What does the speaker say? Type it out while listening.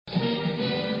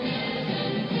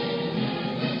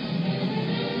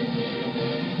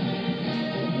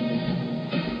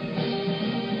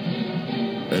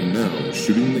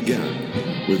Shooting the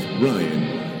Gap with Ryan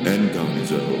and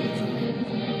Gonzo.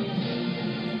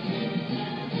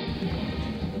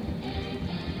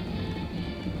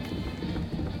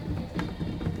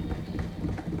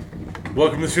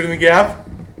 Welcome to Shooting the Gap.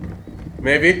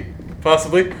 Maybe.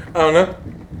 Possibly. I don't know.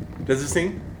 Does it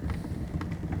sing?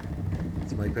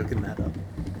 Is Mike hooking that up?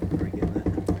 Are we getting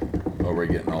that? Oh, we're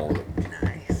getting all of it.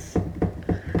 Nice.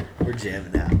 We're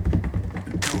jamming out.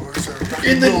 Doors are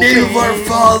In the name of our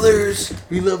fathers.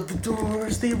 We love the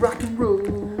Doors. They rock and roll.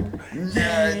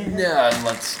 No,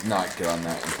 let's not get on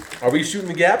that one. Are we shooting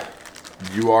the gap?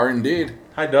 You are indeed.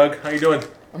 Hi, Doug. How you doing?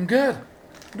 I'm good.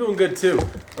 I'm doing good too.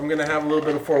 I'm gonna have a little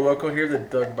bit of Four Loko here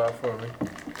that Doug bought for me.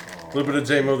 A little bit of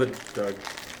J-Mo that Doug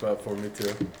bought for me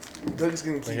too. Doug's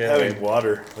gonna keep Yeah, having man.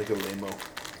 water like a lame-o.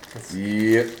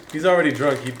 Yep. He's already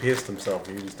drunk. He pissed himself.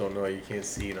 You just don't know. You can't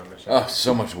see it on the show. Oh,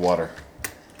 so much water.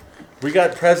 We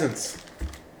got presents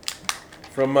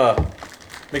from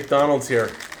McDonald's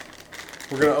here.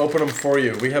 We're going to open them for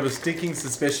you. We have a stinking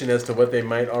suspicion as to what they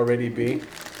might already be.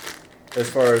 As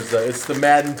far as, it's the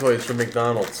Madden toys from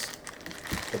McDonald's.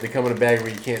 But they come in a bag where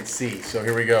you can't see. So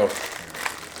here we go.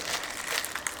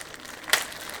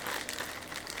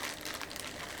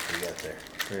 What do you got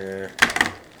there?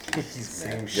 He's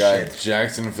mad. Got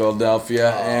Jackson in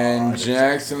Philadelphia and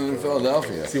Jackson in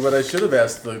Philadelphia. See, what I should have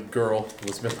asked the girl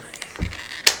was,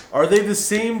 are they the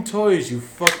same toys, you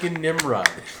fucking Nimrod?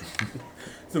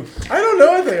 So, I don't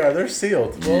know what they are. They're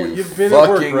sealed. Well, you've been at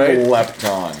work, Fucking right?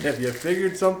 Lepton. Have you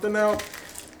figured something out?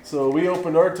 So we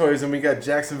opened our toys and we got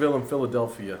Jacksonville and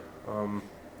Philadelphia.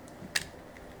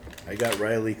 I got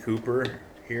Riley Cooper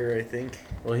here, I think.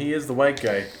 Well, he is the white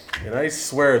guy, and I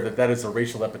swear that is a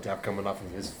racial epitaph coming off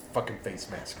of his fucking face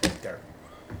mask right there.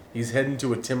 He's heading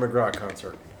to a Tim McGraw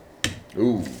concert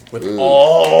Ooh. with Ooh.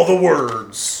 all the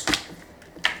words.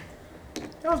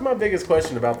 That was my biggest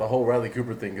question about the whole Riley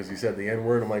Cooper thing, because he said the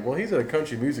N-word. I'm like, well, he's at a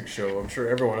country music show. I'm sure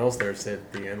everyone else there said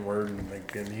the N-word,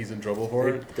 and he's in trouble for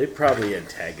it. They probably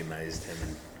antagonized him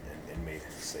and made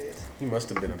him say it. He must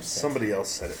have been upset. Somebody else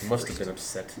said it. He must have been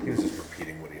upset. He was just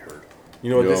repeating what he heard.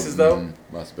 You know what this is, though?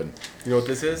 Must have been. You know what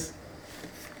this is?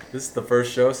 This is the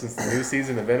first show since the new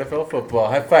season of NFL football.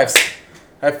 High fives.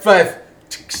 High five.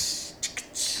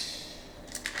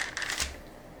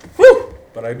 Woo!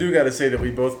 But I do got to say that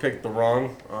we both picked the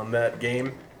wrong on that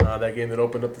game. That game that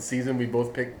opened up the season, we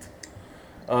both picked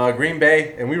Green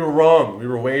Bay, and we were wrong. We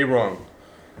were way wrong.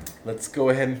 Let's go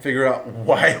ahead and figure out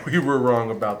why we were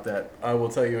wrong about that. I will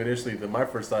tell you initially that my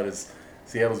first thought is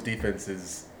Seattle's defense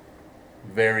is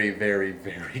very, very,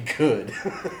 very good.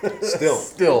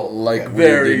 Still, Like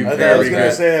very, we did. I very was gonna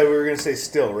good. say that we were gonna say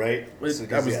still, right? I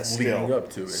was leading up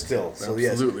to it. Still, so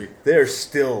Absolutely. yes, they're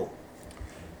still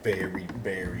very,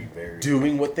 very, very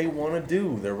Doing what they want to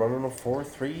do. They're running a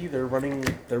 4-3. They're running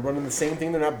the same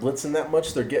thing. They're not blitzing that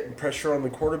much. They're getting pressure on the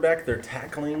quarterback. They're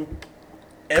tackling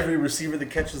every receiver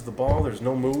that catches the ball. There's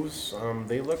no moves.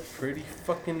 They look pretty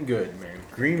fucking good, man.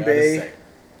 Green Gotta Bay say.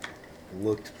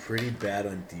 looked pretty bad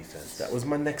on defense. That was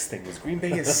my next thing. Was Green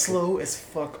Bay is slow as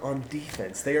fuck on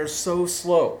defense. They are so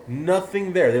slow.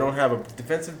 Nothing there. They don't have a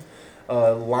defensive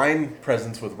line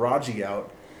presence with Raji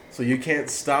out. So you can't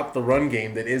stop the run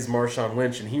game that is Marshawn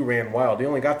Lynch, and he ran wild. He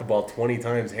only got the ball 20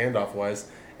 times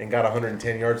handoff-wise and got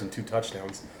 110 yards and 2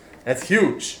 touchdowns. That's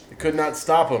huge. They could not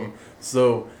stop him.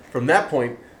 So from that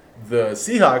point, the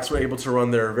Seahawks were able to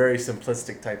run their very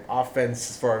simplistic type offense.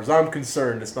 As far as I'm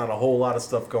concerned, it's not a whole lot of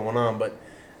stuff going on, but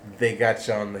they got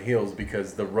you on the heels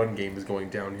because the run game is going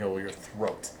downhill your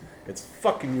throat. It's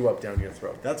fucking you up down your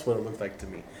throat. That's what it looked like to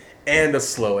me. And a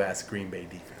slow-ass Green Bay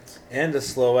defense. And a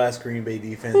slow-ass Green Bay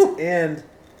defense. And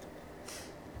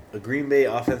a Green Bay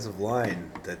offensive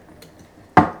line that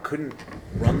couldn't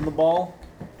run the ball.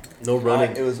 No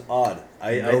running. It was odd.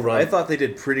 No run. I thought they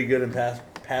did pretty good in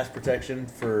pass protection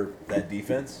for that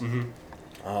defense.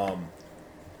 Mm-hmm.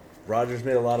 Rodgers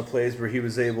made a lot of plays where he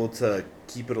was able to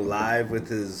keep it alive with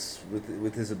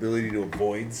his ability to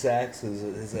avoid sacks,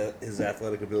 his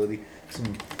athletic ability.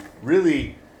 Some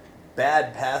really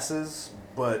bad passes,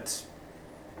 but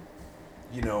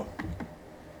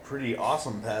pretty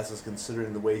awesome passes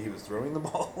considering the way he was throwing the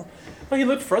ball. Well, he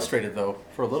looked frustrated though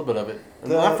for a little bit of it.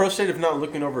 And The- not frustrated, if not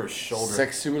looking over his shoulder.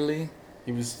 Sexually?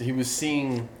 He was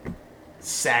seeing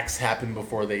sacks happen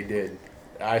before they did.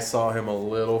 I saw him a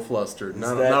little flustered.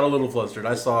 Not a little flustered.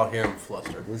 I saw him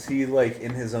flustered. Was he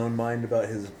in his own mind about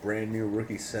his brand new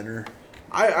rookie center?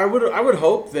 I would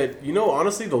hope that,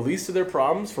 honestly, the least of their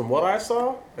problems from what I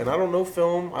saw, and I don't know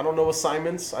film, I don't know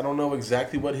assignments, I don't know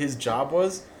exactly what his job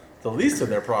was, the least of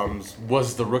their problems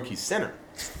was the rookie center.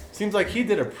 Seems like he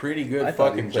did a pretty good I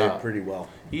thought he fucking played job. pretty well.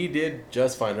 He did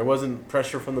just fine. There wasn't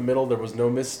pressure from the middle. There was no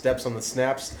missteps on the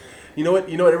snaps. You know what?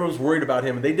 Everyone's worried about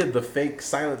him. They did the fake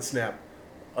silent snap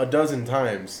a dozen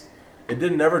times. It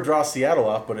didn't never draw Seattle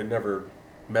off, but it never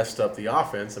messed up the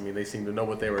offense. I mean, they seemed to know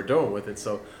what they were doing with it.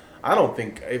 So I don't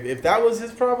think if that was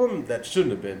his problem, that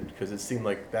shouldn't have been, because it seemed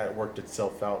like that worked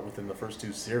itself out within the first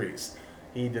 2 series.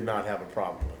 He did not have a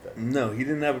problem with it. No, he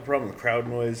didn't have a problem with crowd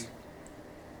noise.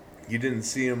 You didn't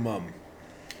see him.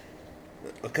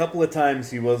 A couple of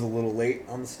times he was a little late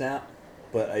on the snap,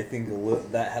 but I think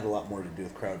that had a lot more to do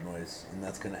with crowd noise, and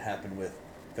that's going to happen with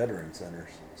veteran centers.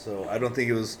 So I don't think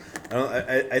it was.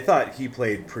 I thought he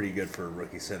played pretty good for a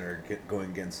rookie center,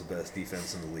 going against the best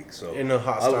defense in the league. So In a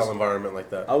hostile environment like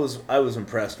that. I was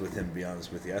impressed with him, to be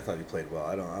honest with you. I thought he played well.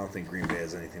 I don't think Green Bay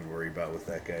has anything to worry about with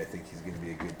that guy. I think he's going to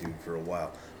be a good dude for a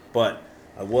while. But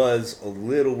I was a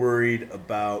little worried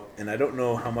about, and I don't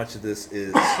know how much of this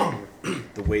is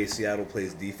the way Seattle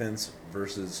plays defense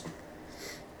versus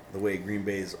the way Green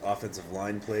Bay's offensive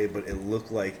line played, but it looked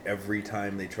like every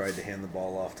time they tried to hand the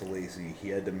ball off to Lacy, he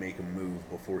had to make a move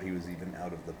before he was even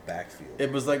out of the backfield.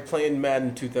 It was like playing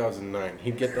Madden 2009.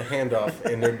 He'd get the handoff,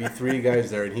 and there'd be 3 guys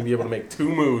there, and he'd be able to make 2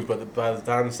 moves, but by the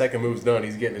time the second move's done,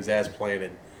 he's getting his ass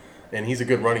planted. And he's a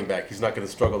good running back. He's not going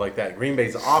to struggle like that. Green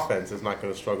Bay's offense is not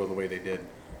going to struggle the way they did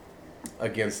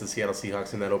against the Seattle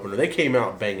Seahawks in that opener. They came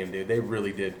out banging, dude. They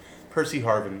really did. Percy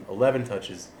Harvin, 11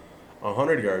 touches,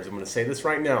 100 yards. I'm going to say this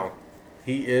right now.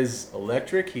 He is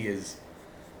electric. He is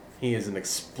an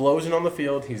explosion on the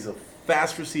field. He's a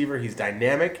fast receiver. He's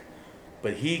dynamic.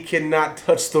 But he cannot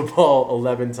touch the ball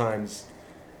 11 times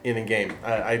in a game.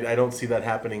 I don't see that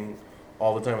happening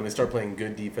all the time when they start playing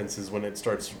good defenses, when it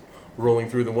starts rolling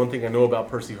through. The one thing I know about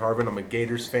Percy Harvin, I'm a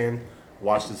Gators fan,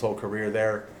 watched his whole career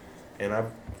there, and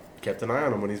I've kept an eye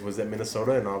on him when he was at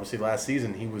Minnesota, and obviously last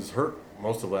season he was hurt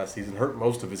most of last season, hurt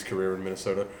most of his career in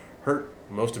Minnesota, hurt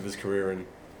most of his career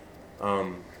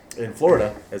in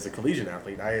Florida as a collegiate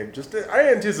athlete. I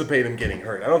anticipate him getting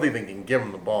hurt. I don't think they can give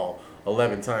him the ball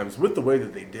 11 times with the way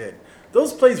that they did.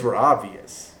 Those plays were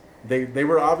obvious. They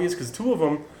were obvious because 2 of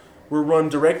them were run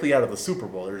directly out of the Super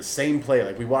Bowl. They're the same play.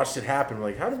 Like, we watched it happen. We're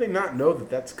like, how did they not know that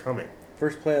that's coming?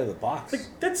 First play out of the box Like,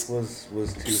 that's was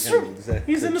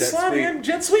he's in the slot and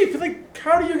jet sweep. Like,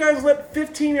 how do you guys let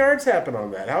 15 yards happen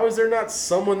on that? How is there not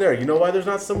someone there? You know why there's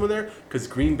not someone there? Because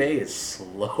Green Bay is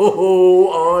slow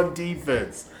on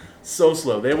defense. So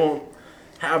slow. They won't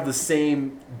have the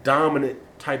same dominant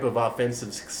type of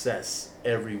offensive success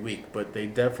every week, but they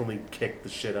definitely kicked the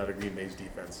shit out of Green Bay's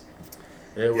defense.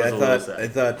 It was a little sad. I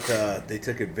thought they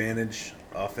took advantage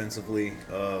offensively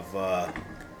of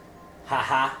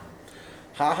Haha.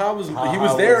 Haha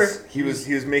was there. He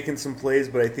was making some plays,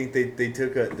 but I think they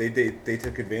took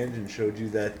advantage and showed you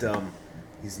that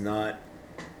he's not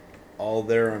all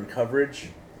there on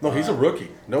coverage. No, he's a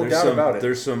rookie. No doubt about it.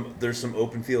 There's some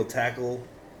open field tackles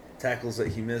that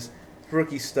he missed.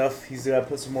 Rookie stuff. He's got to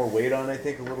put some more weight on, I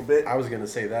think, a little bit. I was going to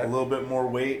say that. A little bit more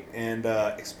weight, and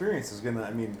experience is going to,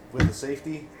 I mean, with the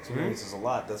safety, experience is a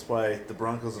lot. That's why the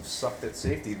Broncos have sucked at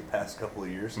safety the past couple of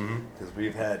years, because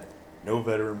we've had no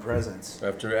veteran presence.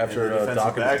 After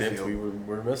Dawkins dipped, we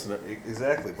were missing it.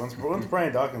 Exactly. Once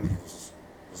Brian Dawkins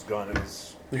was gone, it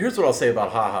was... Here's what I'll say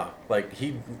about Haha. Like,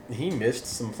 he missed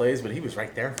some plays, but he was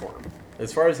right there for him.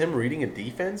 As far as him reading a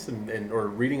defense or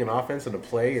reading an offense and a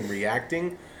play and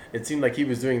reacting, it seemed like he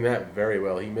was doing that very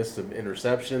well. He missed an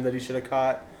interception that he should have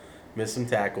caught, missed some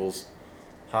tackles.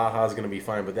 Haha's going to be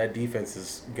fine, but that defense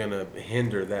is going to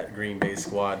hinder that Green Bay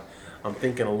squad. I'm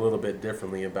thinking a little bit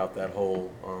differently about that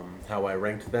whole how I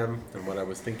ranked them and what I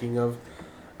was thinking of.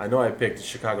 I know I picked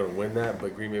Chicago to win that,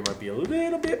 but Green Bay might be a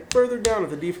little bit further down if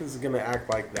the defense is going to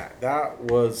act like that. That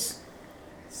was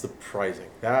surprising.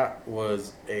 That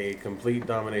was a complete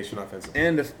domination offensively.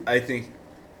 And I think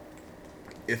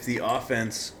if the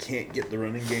offense can't get the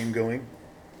running game going,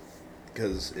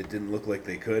 because it didn't look like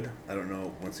they could, I don't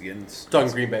know, once again.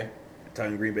 Talking Green Bay.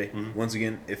 Mm-hmm. Once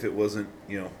again, if it wasn't,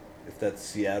 if that's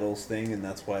Seattle's thing and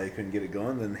that's why they couldn't get it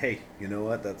going, then hey, you know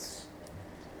what? That's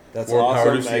More power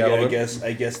to awesome. Seattle.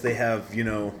 I guess they have,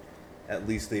 at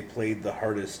least they played the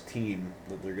hardest team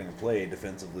that they're going to play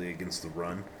defensively against the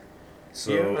run.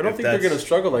 So yeah, I don't think they're going to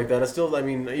struggle like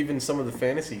that. Even some of the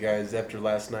fantasy guys after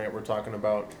last night were talking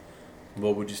about,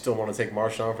 well, would you still want to take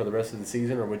Marshawn for the rest of the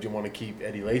season, or would you want to keep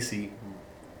Eddie Lacy?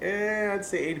 I'd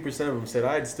say 80% of them said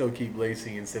I'd still keep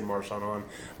Lacy and send Marshawn on.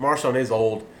 Marshawn is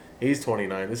old. He's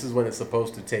 29. This is when it's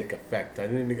supposed to take effect. I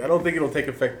don't think it'll take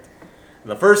effect in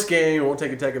the first game. It won't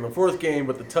take effect in the fourth game,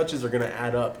 but the touches are going to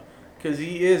add up because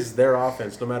he is their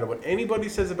offense, no matter what anybody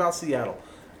says about Seattle.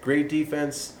 Great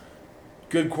defense,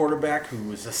 good quarterback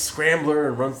who is a scrambler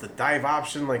and runs the dive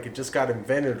option like it just got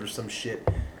invented or some shit.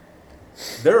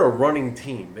 They're a running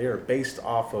team. They are based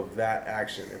off of that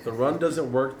action. If the run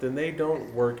doesn't work, then they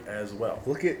don't work as well.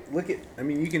 Look at. I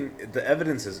mean, the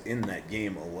evidence is in that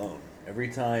game alone. Every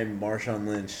time Marshawn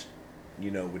Lynch,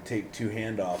 would take 2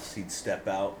 handoffs, he'd step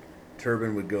out.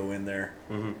 Turbin would go in there,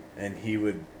 and he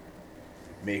would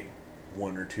make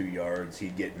 1 or 2 yards.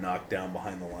 He'd get knocked down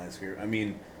behind the line of scrimmage. I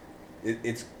mean,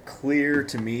 it's clear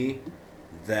to me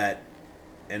that,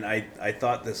 and I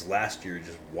thought this last year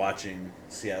just watching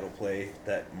Seattle play,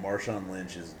 that Marshawn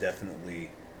Lynch is definitely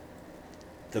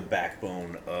the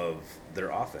backbone of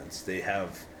their offense. They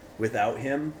have, without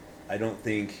him, I don't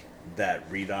think that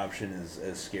read option is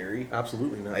as scary.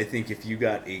 Absolutely not. I think if you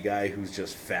got a guy who's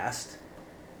just fast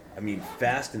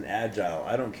and agile,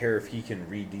 I don't care if he can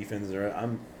read defenses.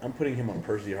 I'm putting him on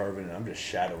Percy Harvin, and I'm just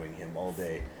shadowing him all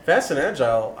day. Fast and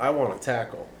agile, I want to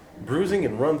tackle. Bruising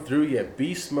and run through,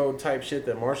 beast mode type shit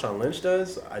that Marshawn Lynch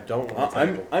does, I don't want to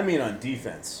tackle. I mean on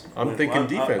defense. I'm thinking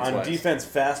defense-wise. On defense,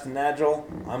 fast and agile,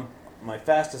 I'm my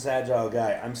fastest agile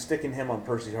guy. I'm sticking him on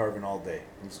Percy Harvin all day.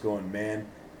 I'm just going, man,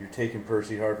 you're taking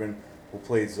Percy Harvin. We'll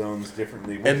play zones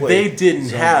differently. And they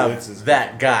didn't have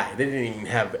that guy. They didn't even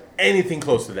have anything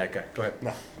close to that guy. Go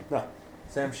ahead. No.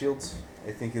 Sam Shields,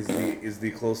 I think, is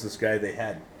the closest guy they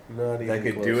had Not even that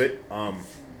could close. do it.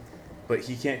 But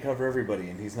he can't cover everybody,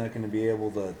 and he's not going to be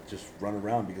able to just run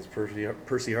around because Percy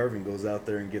Harvin goes out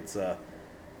there and gets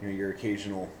your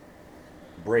occasional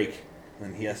break,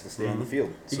 and he has to stay on the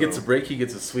field. He gets a break. He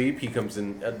gets a sweep. He comes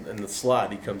in the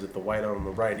slot. He comes at the wide out on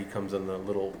the right. He comes in the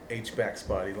little H-back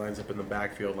spot. He lines up in the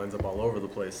backfield. Lines up all over the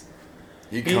place.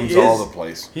 He comes all the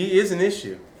place. He is an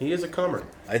issue. He is a comer.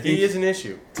 I think he is an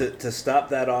issue. To stop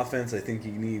that offense, I think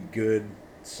you need good,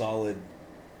 solid,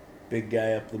 big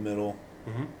guy up the middle,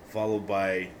 followed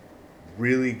by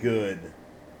really good,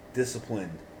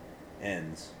 disciplined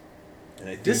ends. And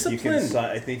I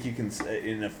think you can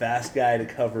in a fast guy to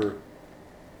cover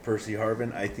Percy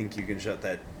Harvin, I think you can shut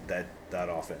that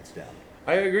offense down.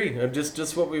 I agree.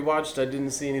 Just what we watched, I didn't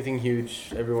see anything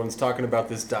huge. Everyone's talking about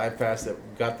this dive pass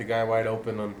that got the guy wide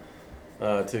open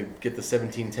on to get the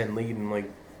 17-10 lead, and it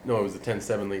was a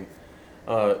 10-7 lead.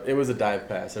 It was a dive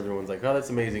pass. Everyone's like, oh,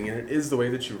 that's amazing, and it is the way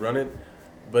that you run it,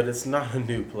 but it's not a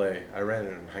new play. I ran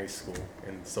it in high school,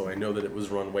 and so I know that it was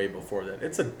run way before that.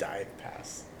 It's a dive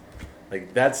pass.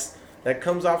 That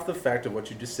comes off the fact of what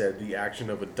you just said, the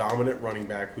action of a dominant running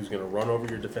back who's going to run over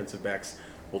your defensive backs,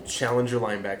 will challenge your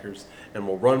linebackers, and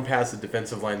will run past a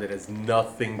defensive line that has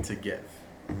nothing to give.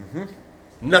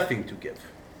 Nothing to give.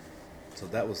 So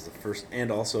that was the first,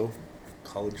 and also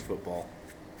college football.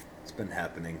 It's been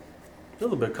happening A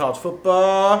little bit of college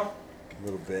football. a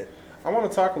little bit. I want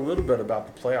to talk a little bit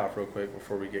about the playoff real quick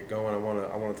before we get going. I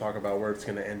want to talk about where it's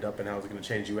going to end up and how it's going to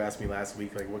change. You asked me last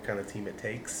week what kind of team it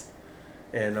takes.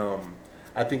 And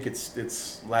I think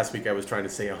it's last week I was trying to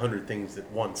say 100 things at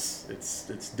once.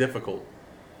 It's difficult.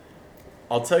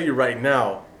 I'll tell you right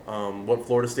now, what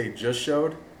Florida State just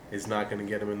showed is not going to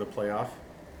get them in the playoff.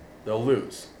 They'll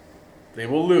lose. They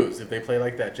will lose if they play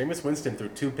like that. Jameis Winston threw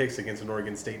 2 picks against an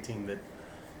Oregon State team that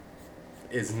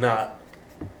is not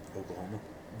Oklahoma.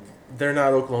 They're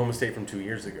not Oklahoma State from 2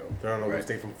 years ago. They're not Oklahoma Right.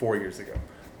 State from 4 years ago.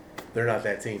 They're not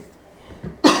that team.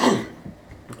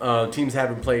 Teams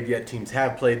haven't played yet. Teams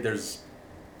have played. There's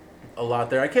a lot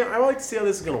there. I like to see how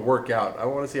this is going to work out. I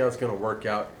want to see how it's going to work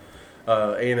out.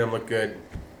 A&M looked good.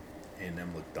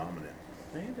 A&M looked dominant.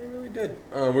 They really did.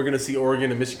 We're going to see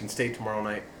Oregon and Michigan State tomorrow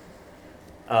night.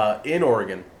 In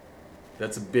Oregon.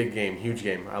 That's a big game, huge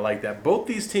game. I like that. Both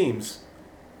these teams,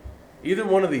 either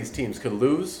one of these teams could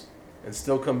lose and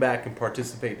still come back and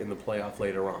participate in the playoff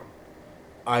later on.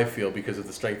 I feel because of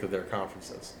the strength of their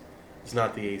conferences. It's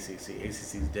not the ACC. ACC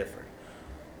is different.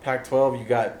 Pac-12,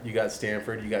 you got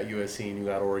Stanford, you got USC, and you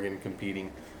got Oregon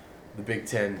competing. The Big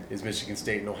Ten is Michigan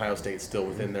State and Ohio State still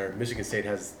within there. Michigan State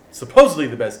has supposedly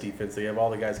the best defense. They have all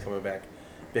the guys coming back,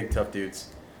 big tough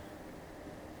dudes.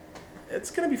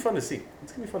 It's gonna be fun to see.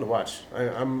 It's gonna be fun to watch.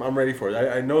 I'm ready for it.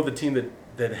 I know the team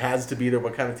that has to be there.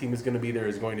 What kind of team is going to be there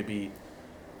is going to be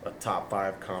a top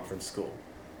 5 conference school.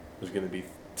 There's going to be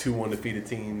 2 undefeated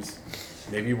teams,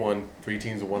 maybe 3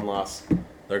 teams with 1 loss.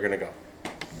 They're going to go.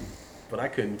 But I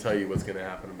couldn't tell you what's going to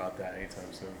happen about that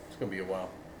anytime soon. It's going to be a while.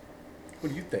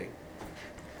 What do you think?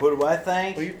 What do I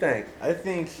think? What do you think? I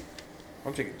think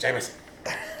I'm thinking Jameson.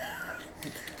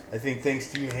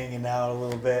 thanks to you hanging out a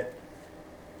little bit,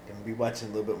 I'm gonna be watching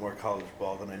a little bit more college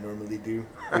ball than I normally do,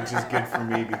 which is good for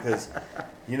me because,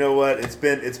 you know what? It's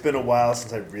been a while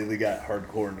since I really got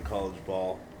hardcore into college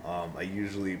ball. I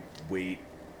usually wait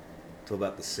till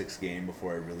about the 6th game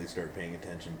before I really start paying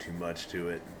attention too much to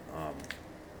it.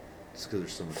 Just because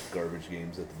there's so much garbage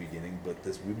games at the beginning, but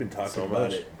we've been talking So about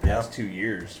much. it the past 2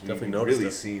 years. Definitely We've noticed really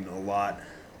it. seen a lot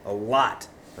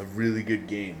of really good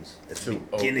games at the To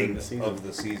open beginning the season. of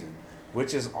the season,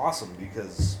 which is awesome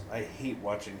because I hate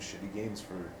watching shitty games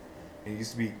for. It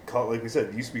used to be like we said,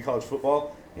 it used to be college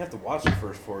football. You have to watch the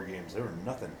first 4 games; they were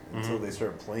nothing until they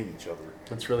started playing each other.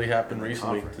 It's really happened In the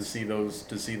recently conference.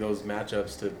 to see those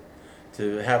matchups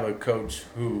to have a coach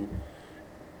who,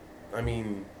 I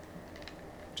mean,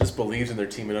 just believes in their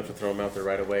team enough to throw them out there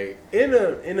right away in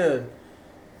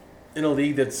a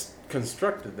league that's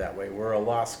constructed that way, where a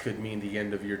loss could mean the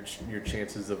end of your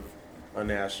chances of a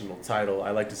national title. I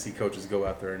like to see coaches go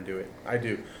out there and do it. I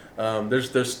do.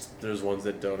 There's ones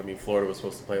that don't. I mean, Florida was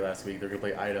supposed to play last week. They're gonna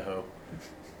play Idaho,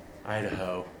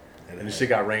 and the shit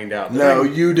got rained out. No,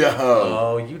 Idaho.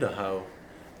 Oh, Idaho.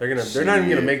 They're not even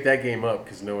gonna make that game up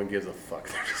because no one gives a fuck.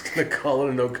 They're just gonna call it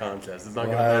a no contest. It's not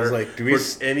Well, gonna I matter was like, do we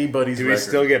for anybody's Do we record.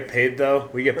 still get paid though?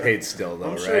 We get paid still though,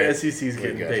 I'm right? sure SEC's We're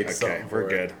getting good. paid Okay, something for we're it.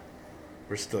 good.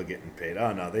 We're still getting paid.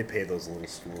 Oh no, they pay those little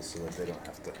schools so that they don't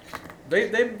have to.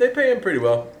 They pay him pretty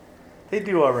well. They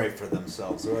do all right for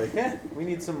themselves. They're like, we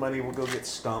need some money. We'll go get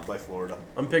stomped by Florida.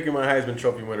 I'm picking my Heisman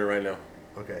Trophy winner right now.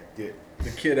 Okay, do it.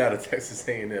 The kid out of Texas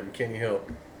A&M, Kenny Hill.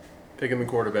 Picking the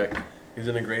quarterback. He's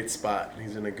in a great spot.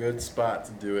 He's in a good spot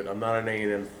to do it. I'm not an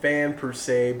A&M fan per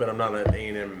se, but I'm not an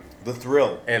A&M The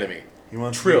thrill. enemy. He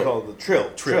wants to Trill. be called the Trill.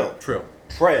 Trill.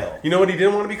 Trail. You know what he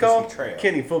didn't want to be called? Trail.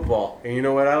 Kenny Football. And you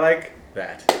know what I like?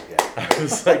 That. Yeah. I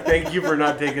was like, thank you for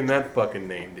not taking that fucking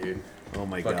name, dude. Oh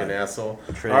my Fucking god. asshole.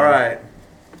 Trail. All right.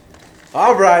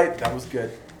 All right. That was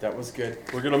good. That was good.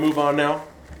 We're going to move on now.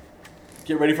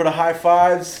 Get ready for the high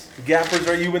fives. Gappers,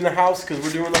 are you in the house? Because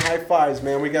we're doing the high fives,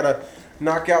 man. We got to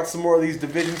knock out some more of these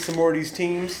divisions, some more of these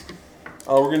teams.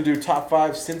 We're going to do top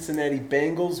 5 Cincinnati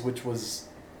Bengals, which was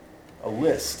a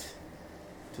list,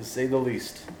 to say the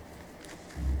least.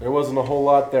 There wasn't a whole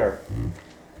lot there.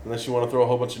 Unless you want to throw a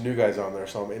whole bunch of new guys on there,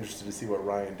 so I'm interested to see what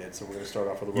Ryan did. So we're going to start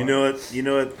off with Ryan. You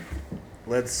know what?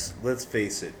 Let's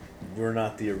face it. We're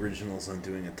not the originals on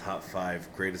doing a top 5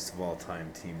 greatest of all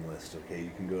time team list. Okay, you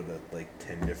can go to like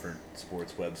 10 different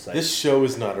sports websites. This show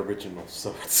is not original,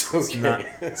 so it's okay.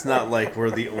 It's not like we're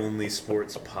the only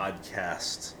sports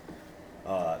podcast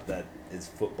that is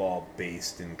football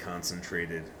based and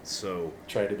concentrated. So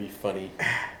Try to be funny.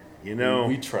 you know,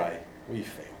 We try. We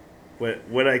fail.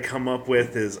 what I come up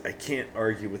with is I can't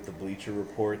argue with the Bleacher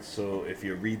Reports. So if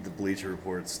you read the Bleacher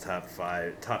Reports top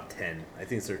 10, I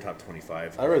think it's their top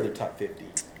 25. I read their top 50.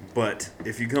 But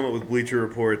if you come up with Bleacher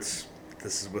Reports,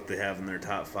 this is what they have in their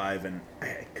top 5, and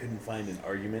I couldn't find an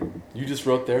argument. You just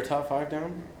wrote their top 5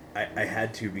 down? I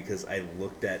had to because I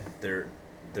looked at their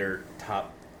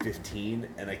top 15,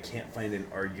 and I can't find an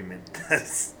argument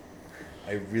that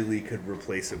I really could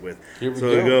replace it with. Here we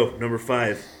so go. I go number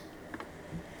 5.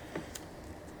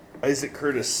 Isaac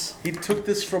Curtis. He took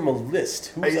this from a list.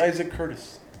 Who's Isaac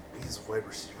Curtis? He's a wide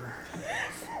receiver.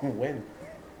 When?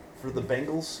 For the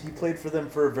Bengals, he played for them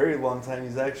for a very long time.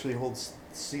 He's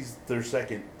their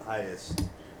second highest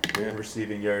in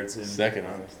receiving yards. In, Second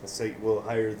highest.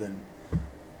 Higher than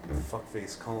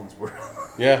fuckface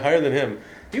Collinsworth. Yeah, higher than him.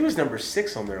 He was number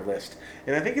 6 on their list.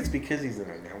 And I think it's because he's an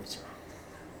announcer.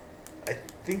 I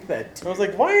think that I was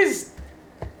like, why is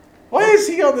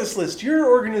he on this list? Your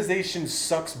organization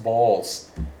sucks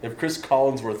balls if Chris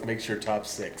Collinsworth makes your top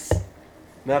 6.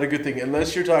 Not a good thing,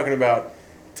 unless you're talking about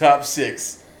top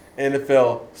 6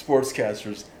 NFL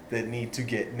sportscasters that need to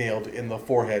get nailed in the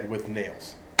forehead with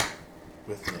nails.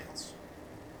 with nails.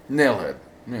 Nailhead.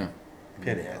 Yeah.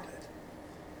 Pinhead.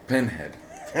 Pinhead.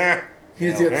 Ah.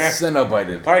 He's got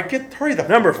Cenobited. All right, hurry the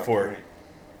Number fuck up. 4,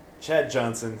 Chad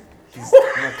Johnson. I'm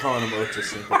not calling him Ocho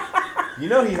Cinco. You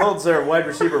know he holds their wide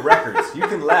receiver records. You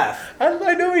can laugh.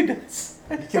 I know he does.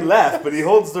 You can laugh, but he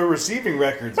holds their receiving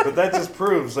records. But that just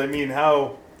proves, people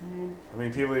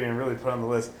didn't really put on the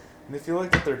list. And if you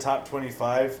look at their top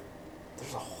 25,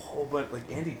 there's a whole bunch, like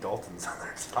Andy Dalton's on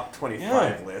their top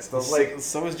 25 list. I was like,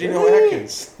 so is Geno really?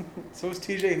 Atkins. So is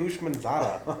TJ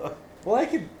Hushmanzada. well, I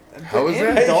could. How is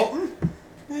Andy that? Dalton?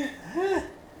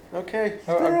 Okay. He's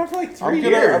been around for like 3 I'm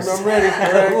years. I'm ready.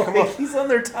 All right, come on. He's on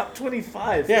their top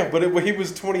 25. Yeah, but he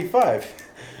was 25.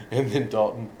 And then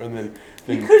Dalton, and then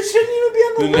He shouldn't even be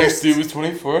on the the next list. dude was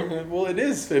 24. Well, it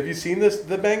is. Have you seen this?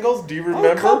 The Bengals? Do you Oh,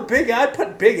 remember? call I'd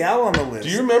put Big Al on the list. Do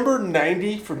you remember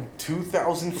 90 from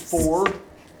 2004?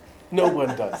 No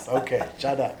one does. Okay,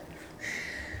 shut up.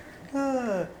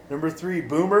 Number 3,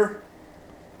 Boomer.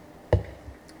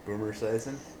 Boomer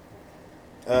Esiason.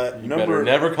 You better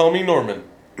never call me Norman.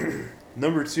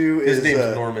 Number 2 His is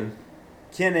name's Norman.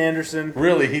 Ken Anderson.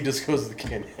 Really, he just goes to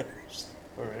Ken Anderson.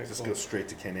 All right, Just cool. go straight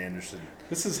to Ken Anderson.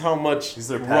 This is how much He's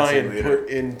their passing Ryan leader. put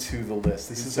into the list.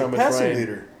 This is their how much passing Ryan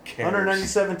leader. cares.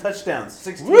 197 touchdowns,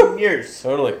 16 Woo! years,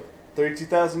 Totally.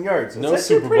 32,000 yards. No That's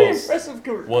actually Super a pretty Bowls.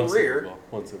 impressive One career. Super Bowl.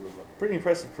 One Super Bowl. Pretty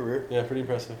impressive career. Yeah, pretty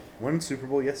impressive. One Super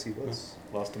Bowl, yes, he was.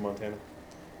 Lost to Montana.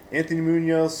 Anthony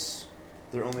Munoz,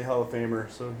 their only Hall of Famer,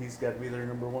 so he's got to be their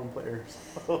number one player.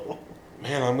 So.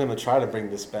 Man, I'm gonna try to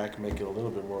bring this back and make it a little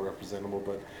bit more representable,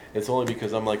 but it's only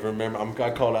because I'm like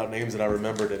I called out names that I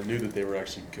remembered and knew that they were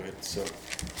actually good. So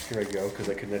here I go because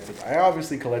I connected. I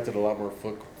obviously collected a lot more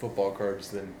football cards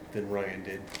than Ryan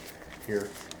did here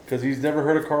because he's never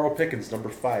heard of Carl Pickens, number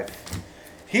 5.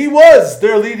 He was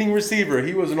their leading receiver.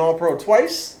 He was an All-Pro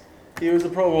twice. He was a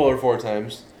Pro Bowler 4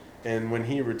 times, and when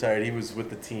he retired, he was with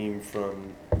the team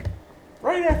from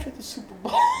right after the Super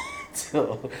Bowl.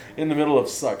 Till in the middle of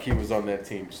suck, he was on that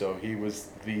team, so he was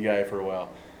the guy for a while.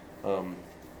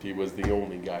 He was the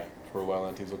only guy for a while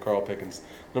on that team. So Carl Pickens,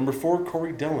 number 4,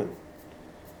 Corey Dillon,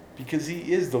 because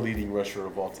he is the leading rusher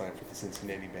of all time for the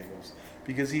Cincinnati Bengals.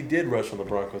 Because he did rush on the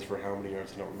Broncos for how many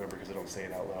yards? I don't remember because I don't say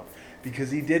it out loud.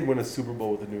 Because he did win a Super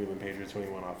Bowl with the New England Patriots when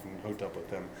he went off and hooked up with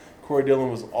them. Corey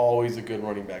Dillon was always a good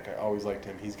running back. I always liked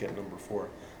him. He's getting number 4,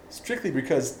 strictly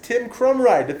because Tim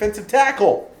Krumrie, defensive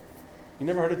tackle. You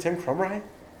never heard of Tim Krumrie?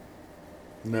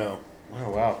 No. Oh,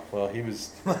 wow. Well, he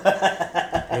was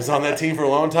on that team for a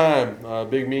long time.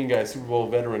 Big, mean guy, Super Bowl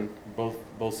veteran, both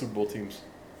Super Bowl teams.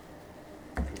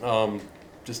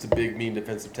 Just a big, mean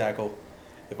defensive tackle.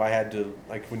 If I had to,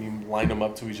 like, when you line them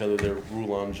up to each other, they're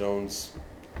Rulon Jones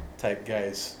type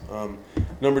guys.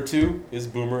 Number 2 is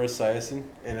Boomer Esiason,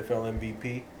 NFL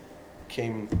MVP.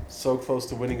 Came so close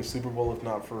to winning a Super Bowl, if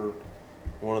not for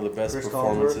one of the best Chris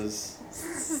performances.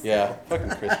 Yeah, fucking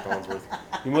Chris Collinsworth.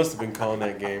 He must have been calling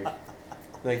that game.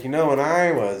 Like, when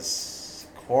I was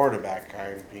quarterback,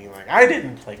 I'd be like, I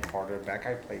didn't play quarterback,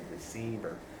 I played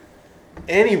receiver.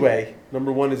 Anyway,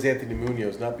 number 1 is Anthony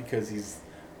Munoz, not because he's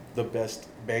the best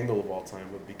Bengal of all time,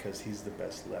 but because he's the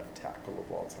best left tackle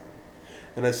of all time.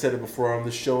 And I've said it before on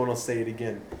the show, and I'll say it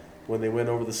again. When they went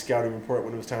over the scouting report,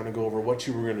 when it was time to go over what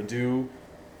you were going to do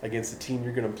against the team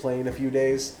you're going to play in a few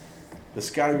days, the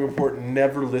scouting report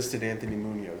never listed Anthony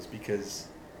Munoz because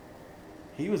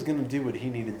he was going to do what he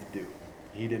needed to do.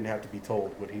 He didn't have to be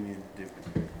told what he needed to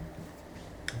do.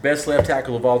 Best left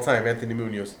tackle of all time, Anthony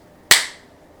Munoz.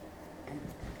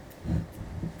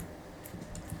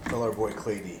 Tell our boy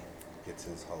Clady gets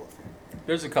his Hall of Fame.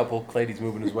 There's a couple. Clady's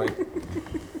moving his way.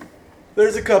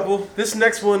 There's a couple. This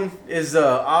next one is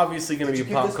obviously going to Did be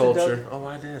you give pop this to Doug? culture. Oh,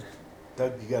 I did.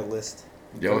 Doug, you got a list?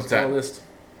 Yo, what's that? List.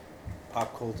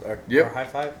 Pop culture. Yep. Or high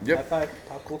five. Yep. High five.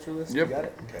 Pop culture list. Yep. You got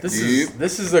it. Okay.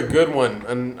 This is a good one,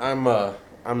 and I'm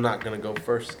not gonna go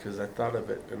first because I thought of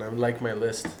it, and I like my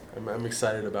list. I'm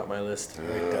excited about my list.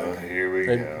 Here we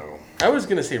And- go. I was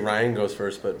gonna say Ryan goes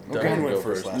first, but Doug Ryan can went go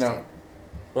first first. last No. time.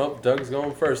 Well, Doug's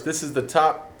going first. This is the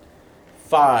top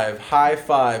 5 high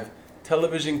 5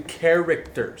 television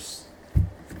characters.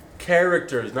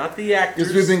 Characters, not the actors.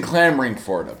 Because we've been clamoring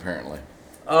for it, apparently.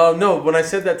 No, when I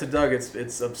said that to Doug,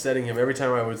 it's upsetting him. Every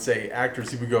time I would say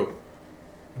actors, he would go,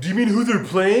 "Do you mean who they're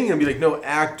playing?" And I'd be like, "No,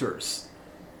 actors."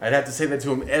 I'd have to say that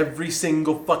to him every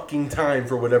single fucking time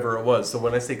for whatever it was. So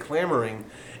when I say clamoring,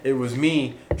 it was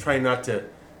me trying not to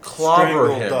clobber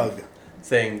Strangle him, Doug.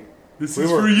 saying, "This We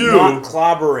is were for you." not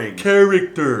clobbering.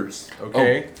 Characters,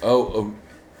 okay? Oh,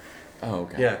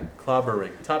 okay. Yeah, clobbering.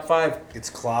 Top 5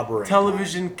 It's clobbering.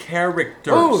 television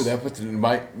characters. Oh, that puts it in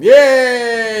my...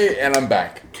 Yay! And I'm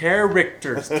back.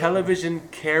 Characters. Television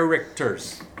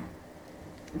characters.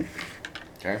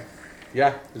 Okay.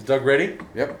 Yeah, is Doug ready?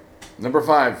 Yep. Number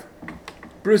 5.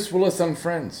 Bruce Willis on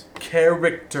Friends.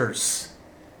 Characters.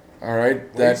 All right. you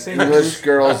That saying? English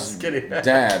girl's Just kidding.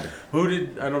 dad.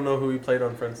 I don't know who he played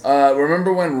on Friends.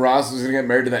 Remember when Ross was going to get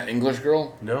married to that English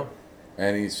girl? No.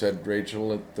 And he said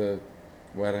Rachel at the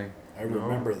wedding? I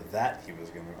remember that he was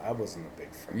gonna. I wasn't a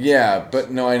big fan. Yeah, but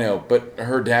no, I know. But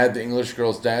her dad, the English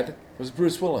girl's dad, was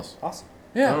Bruce Willis. Awesome.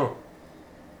 Yeah. Oh,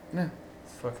 Yeah.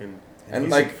 fucking. And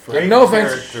he's a like, great no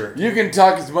offense, character. you can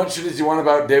talk as much shit as you want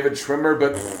about David Schwimmer,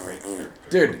 but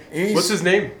dude, he's What's his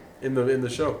name in the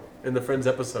show, in the Friends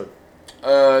episode?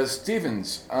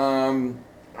 Stevens.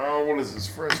 What is his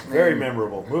first name? Very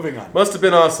memorable. Moving on. Must have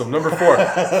been awesome. Number 4.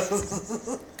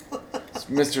 It's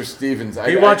Mr. Stevens.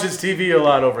 He watches TV a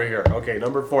lot over here. Okay,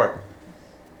 number 4.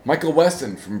 Michael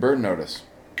Weston from Bird Notice.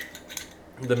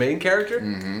 The main character?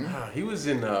 Mm-hmm. He was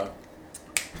in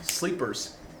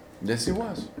Sleepers. Yes, he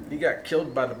was. He got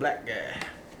killed by the black guy.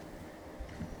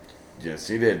 Yes,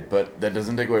 he did. But that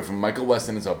doesn't take away from Michael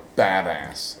Weston is a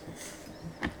badass.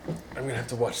 I'm gonna have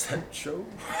to watch that show.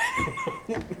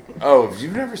 Oh, have you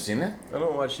never seen it? I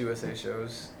don't watch USA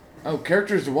shows. Oh,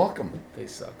 Characters to Welcome. They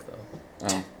suck though.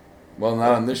 Oh. Well,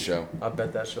 not on this show. I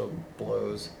bet that show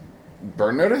blows.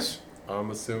 Burn Notice? I'm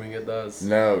assuming it does.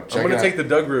 No, check I'm gonna it out. take the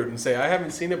Doug route and say I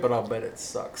haven't seen it, but I'll bet it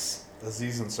sucks.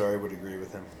 Aziz Ansari would agree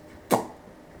with him.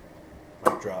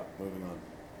 Mic drop. Moving on.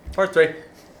 Part 3.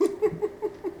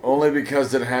 Only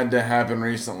because it had to happen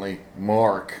recently.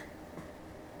 Mark.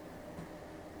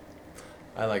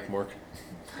 I like Mork.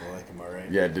 I like him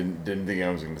alright. Yeah, didn't think I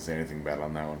was going to say anything bad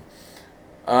on that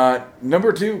one.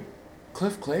 Number 2,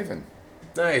 Cliff Clavin.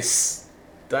 Nice.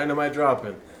 Dynamite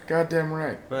dropping. Goddamn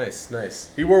right.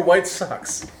 Nice. He wore white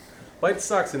socks. White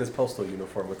socks in his postal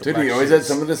uniform with the Dude, black he always shoes. had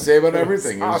something to say about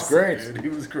everything. It was awesome, great. Dude. He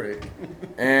was great.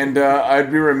 And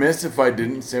I'd be remiss if I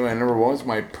didn't say my number 1 was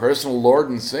my personal Lord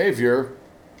and Savior,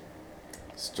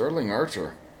 Sterling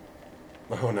Archer.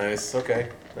 Oh, nice. Okay.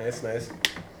 Nice.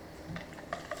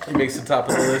 He makes the top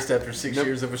of the list after 6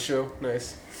 years of a show.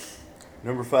 Nice.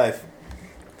 Number 5.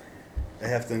 I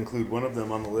have to include one of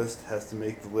them on the list. Has to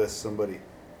make the list somebody.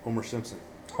 Homer Simpson.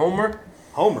 Homer?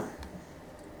 Homer.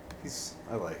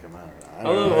 I like him. I don't know.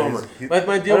 I love Homer. He's-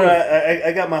 My deal with...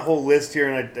 I got my whole list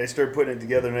here, and I started putting it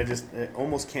together, and I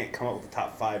almost can't come up with the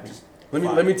top 5. Just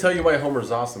Let me tell you why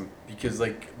Homer's awesome. Because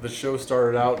like the show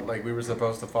started out like we were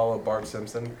supposed to follow Bart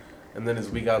Simpson, and then as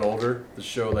we got older, the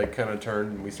show like kind of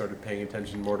turned and we started paying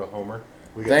attention more to Homer.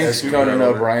 We got Thanks, stupider. Conan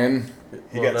O'Brien. Well,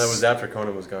 got that was after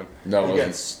Conan was gone. No, it He got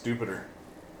wasn't. stupider.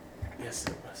 Yes,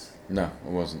 it was. No,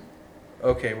 it wasn't.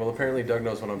 Okay, well apparently Doug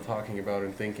knows what I'm talking about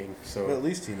and thinking. So Well, at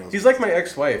least he knows. he's like my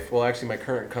ex-wife. Well, actually my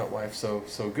current cunt wife. So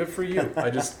good for you. I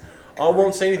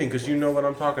won't say anything because you know what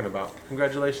I'm talking about.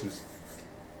 Congratulations.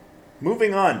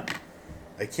 Moving on.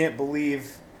 I can't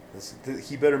believe this,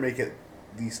 he better make it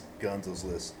least Gonzo's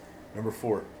list. Number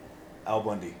 4, Al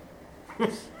Bundy.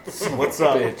 What's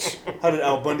up? Bitch. How did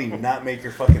Al Bundy not make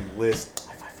your fucking list?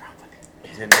 High five for Al Bundy.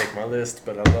 He didn't make my list,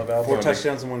 but I love Al 4 Bundy.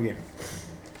 touchdowns in one game.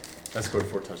 I scored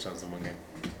 4 touchdowns in one game.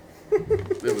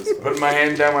 It was Put my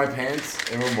hand down my pants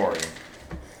in memoriam.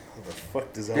 How the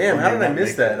fuck does Al damn. Bundy How did I not miss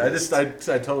make that? the I list? just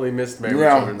I totally missed Mary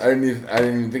Yeah, Children's. I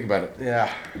didn't even think about it.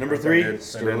 Yeah. Number I 3, did.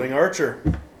 Sterling Archer.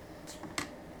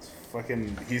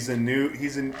 Fucking, he's new,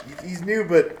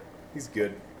 but he's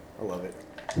good. I love it.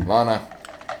 Lana.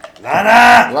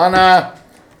 Lana.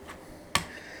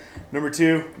 Number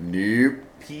 2, Nope.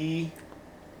 P.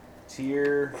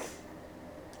 Tier.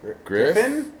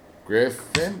 Griffin?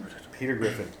 Peter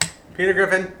Griffin. Peter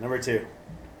Griffin. Number 2.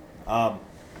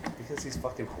 Because he's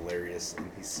fucking hilarious and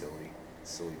he's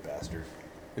silly bastard.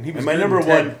 And he was And my good number in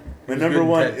Ted. one, He was good in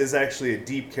Ted. is actually a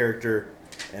deep character,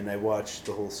 and I watched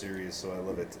the whole series, so I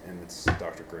love it. And it's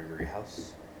Dr. Gregory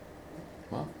House.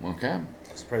 Well, okay. I'm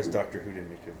surprised Doctor Who didn't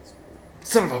make it.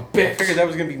 Son of a I bitch. figured that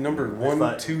was gonna be number 1,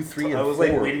 thought- 2, 3, and I was 4.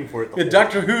 like waiting for it. Yeah,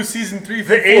 Doctor Who season 3,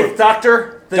 The 4. 8th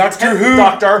Doctor. The Doctor 10th Who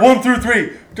Doctor. 1 through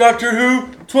 3. Doctor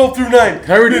Who 12 through 9.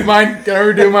 Can I redo mine? Can I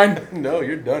redo mine? No,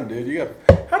 you're done, dude. You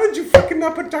got. How did you fucking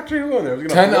not put Doctor Who on there? I was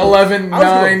gonna 10, blow- 11, I was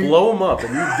 9. gonna blow him up,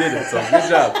 and you did it. So good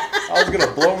job. I was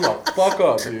gonna blow him the fuck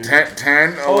up, dude.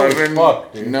 10, Holy 11,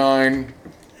 fuck, dude. 9,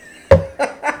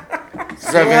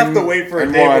 We'll 7, have to wait for a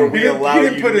and day where 1. we He didn't- allow he you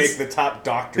didn't to put make his- the top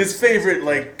Doctor. His favorite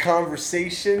like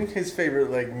conversation, his favorite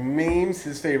like memes,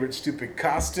 his favorite stupid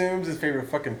costumes, his favorite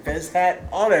fucking fez hat,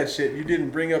 all that shit. You didn't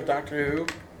bring up Doctor Who.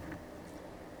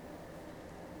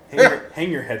 Hang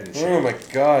your head in shit. Oh my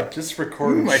god! Just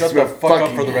record and Ooh, I shut smell the fuck up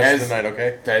fucking for the rest of Fez- the night,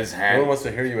 okay? Fez No hat. one wants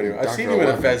to hear you anymore. I've Dr. seen you in a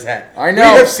 11. fez hat. I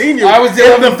know. We have seen you. I was the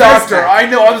in 11th fez Doctor. hat. I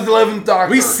know. I was the 11th Doctor.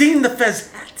 We seen the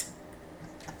fez hat.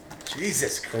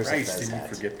 Jesus There's a Christ! fez Did you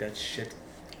hat. forget that shit?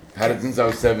 Had it since I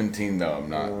was 17, though. I'm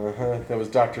not. That was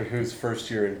Doctor Who's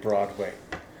first year in Broadway.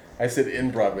 I said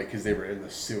in Broadway because they were in the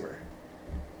sewer.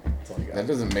 That's all you That got.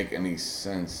 doesn't make any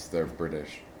sense. They're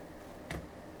British.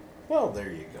 Well,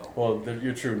 there you go. Well,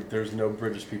 you're true. There's no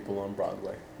British people on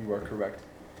Broadway. You are correct.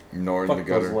 Nor in the Fuck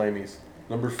those gutter. lamies.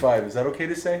 Number 5. Is that okay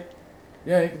to say?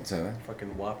 Yeah, you can say that.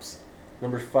 Fucking wops.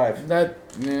 Number 5. That,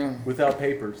 yeah. Without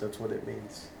papers, that's what it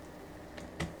means.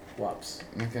 Wops.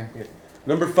 Okay. Yeah.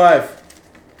 Number 5.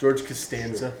 George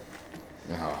Costanza.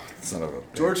 Oh, son of a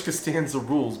bitch. George Costanza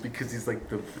rules because he's like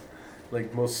the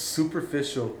most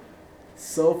superficial,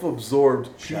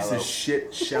 self-absorbed piece Shallow. of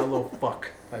shit, shallow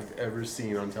fuck I've ever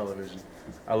seen on television.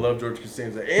 I love George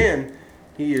Costanza, and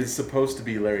he is supposed to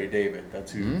be Larry David.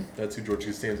 That's who. That's who George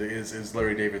Costanza is. Is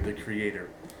Larry David the creator?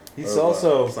 He's of,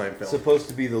 also Seinfeld. supposed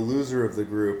to be the loser of the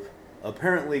group.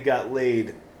 Apparently got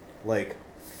laid like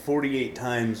 48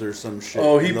 times or some shit.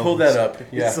 Oh, he in the pulled whole that up.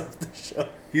 Yeah. series of the show.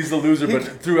 He's the loser, but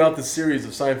throughout the series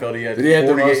of Seinfeld, he had Did he have the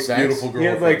 48 most sex? beautiful He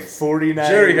had girlfriends. like 49.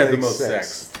 Jerry had the like, most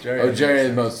sex. Oh, Jerry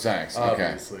had the most sex. Okay.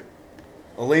 Obviously.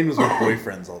 Elaine was with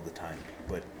boyfriends all the time,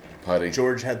 but Putty.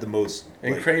 George had the most.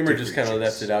 And like, Kramer just different kind of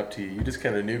chicks. left it out to you. You just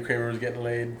kind of knew Kramer was getting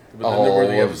laid. But then All there were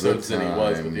the of the episodes that he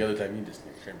was, but time. the other time you just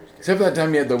knew Kramer was getting Except for that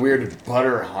time you had the weird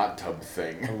butter hot tub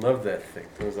thing. I love that thing.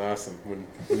 It was awesome. When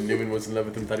Newman was in love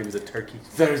with him, thought he was a turkey.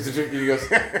 That was the trick. He goes,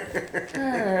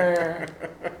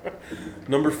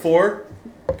 Number 4,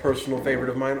 personal favorite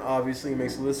of mine, obviously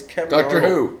makes the list. Kevin Doctor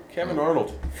Arnold. Who. Kevin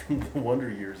Arnold from the Wonder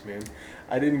Years, man.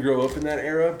 I didn't grow up in that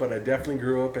era, but I definitely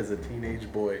grew up as a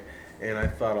teenage boy, and I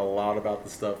thought a lot about the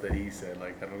stuff that he said.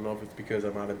 Like, I don't know if it's because I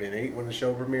might have been 8 when the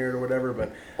show premiered or whatever,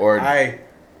 but I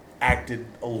acted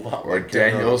a lot or like Kevin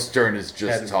Daniel Arnold. Stern is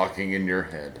just Had- talking in your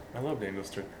head. I love Daniel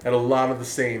Stern. Had a lot of the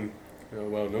same.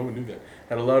 Well, no one knew that.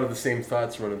 Had a lot of the same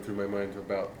thoughts running through my mind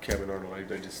about Kevin Arnold.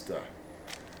 I just.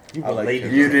 You I like related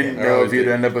him. to You him. didn't I know always if you'd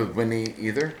did. end up with Winnie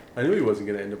either? I knew he wasn't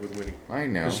going to end up with Winnie. I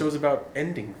know. The show's about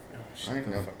ending. Oh, shut I the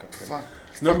know. fuck up. man.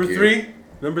 Fuck. Number Fuck you. 3.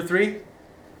 Number 3.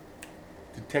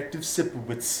 Detective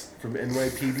Sipowicz from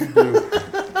NYPD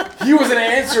Blue. He was an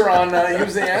answer on. He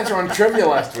was an answer on trivia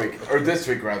last week, or this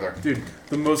week rather. Dude,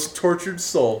 the most tortured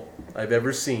soul I've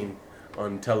ever seen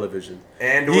on television.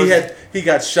 And He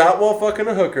got shot while fucking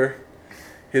a hooker.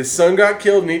 His son got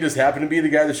killed, and he just happened to be the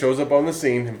guy that shows up on the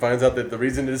scene and finds out that the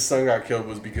reason his son got killed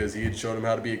was because he had shown him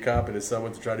how to be a cop, and his son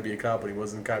went to try to be a cop, and he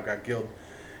wasn't a cop, got killed.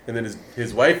 And then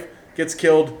his wife gets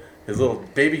killed, his little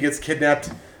baby gets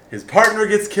kidnapped, his partner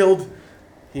gets killed.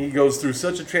 He goes through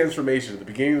such a transformation. At the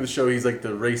beginning of the show, he's like the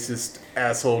racist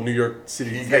asshole New York City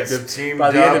He detective. gets teamed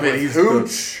By the end up of it, with he's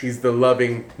Hooch. he's the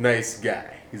loving, nice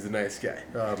guy. He's a nice guy.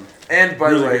 And by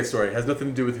Really the way, great story. Has nothing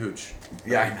to do with Hooch.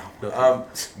 yeah, I know.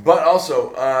 Nothing. But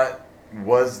also,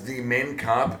 was the main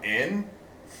cop in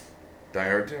Die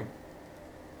Hard 2?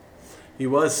 He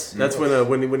was. That's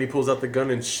when he pulls out the gun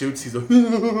and shoots. He's like,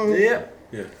 Yeah.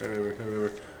 yeah. I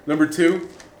remember. Number 2,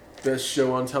 best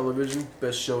show on television,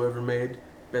 best show ever made,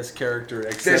 best character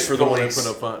except Fish for the one I Police.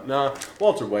 put up on. Nah,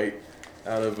 Walter White,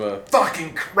 out of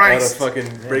Fucking Christ! fucking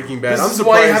Breaking Bad. This I'm is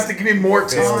why you surprised have to give me more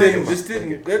this time. didn't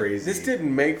Fucking crazy. this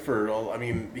didn't make for all. I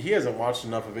mean, he hasn't watched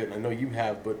enough of it, and I know you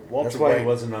have, but Walter That's why White he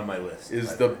wasn't on my list.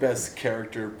 is the best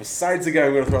character besides the guy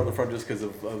I'm going to throw out in the front just because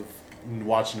of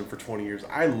watching him for 20 years.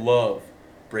 I love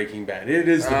Breaking Bad. It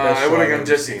is the best I show would I've have ever gone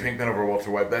Jesse seen. Pinkman over Walter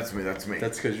White. That's me. That's me.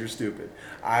 That's because you're stupid.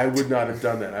 I would not have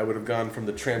done that. I would have gone from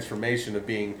the transformation of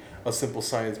being a simple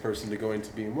science person to going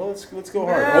to being, well, let's go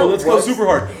hard. No, Oh, let's go what's- super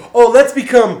hard. Oh, let's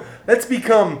become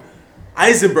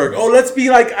Eisenberg. Oh, let's be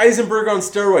like Eisenberg on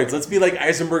steroids. Let's be like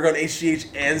Eisenberg on HGH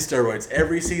and steroids.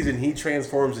 Every season he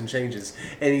transforms and changes,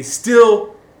 and he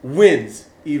still wins,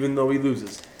 even though he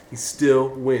loses. He still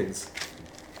wins.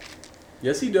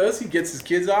 Yes, he does. He gets his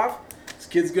kids off. His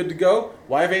kid's good to go.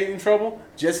 Wife ain't in trouble.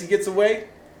 Jesse gets away.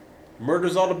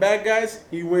 Murders all the bad guys.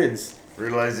 He wins.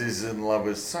 Realizes he's in love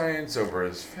with science over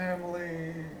his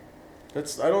family.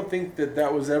 I don't think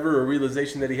that was ever a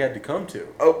realization that he had to come to.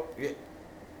 Oh, yeah.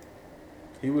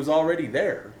 He was already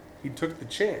there. He took the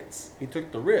chance. He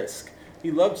took the risk.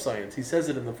 He loved science. He says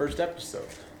it in the first episode.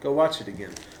 Go watch it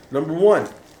again. Number 1.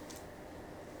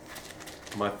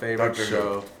 My favorite Doctor Who.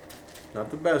 show. Not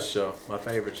the best show. My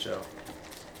favorite show.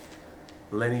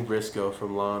 Lenny Briscoe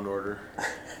from Law and Order.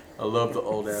 I love the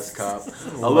old ass cop.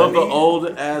 I love the old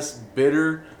ass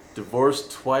bitter,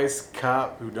 divorced twice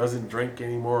cop who doesn't drink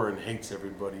anymore and hates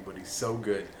everybody, but he's so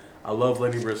good. I love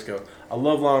Lenny Briscoe. I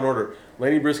love Law and Order.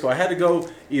 Lenny Briscoe. I had to go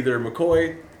either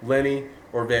McCoy, Lenny,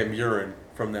 or Van Buren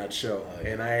from that show,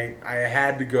 and I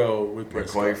had to go with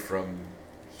Briscoe. McCoy from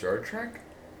Star Trek?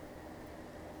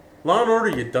 Law and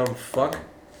Order, you dumb fuck.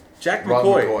 Jack Ron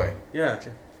McCoy. McCoy. Yeah.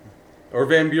 Or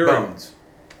Van Buren. Bones.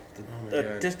 Oh my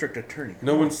God. district attorney.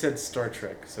 No one said Star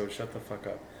Trek, so shut the fuck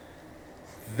up.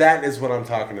 That is what I'm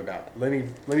talking about. Lenny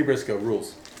Briscoe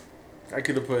rules. I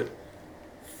could have put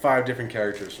 5 different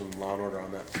characters from Law and Order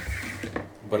on that,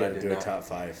 but I did do not. a top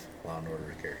 5 Law and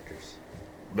Order characters.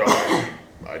 No.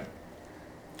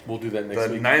 We'll do that next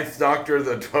The week. 9th Doctor,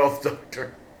 the 12th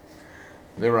Doctor.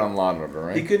 They were on Law and Order,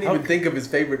 right? He couldn't even think of his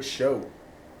favorite show.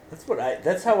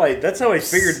 That's how I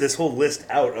figured this whole list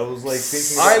out. I was like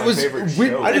thinking about I my was- favorite we-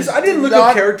 show. I didn't look not-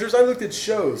 up characters. I looked at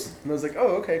shows, and I was like,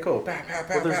 oh, okay, cool. Bah, bah,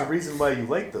 bah, Well, there's bah. a reason why you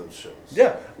like those shows.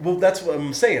 Yeah, well, that's what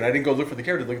I'm saying. I didn't go look for the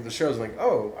characters. Look at the shows. I'm like,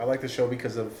 oh, I like the show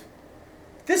because of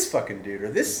this fucking dude, or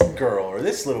this girl, or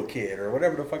this little kid, or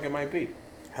whatever the fuck it might be.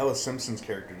 How a Simpsons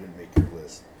character didn't make your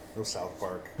list. No South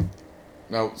Park.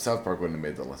 No, South Park wouldn't have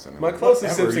made the list anyway. My closest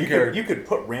Whatever, Simpson you character. you could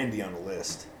put Randy on a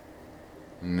list.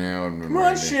 No, it Come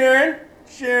on, Sharon.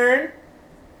 Sharon.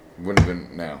 Wouldn't have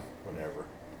been, no. Whatever.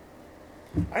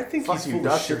 I think Fuck he's you, full of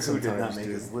Doctor shit Who did not sometimes, make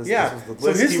dude. his list. Yeah, This was the so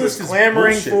list his he list was is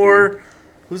clamoring bullshit, for. dude.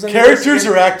 Who's on the Characters list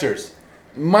or again? actors?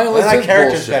 My I list like is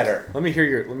characters bullshit. better. Let me hear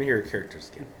your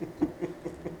characters again.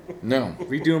 No.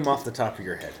 Redo them off the top of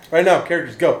your head. Right now,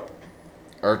 characters, go.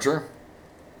 Archer.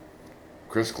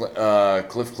 Cliff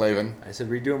Clavin. I said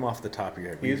redo them off the top of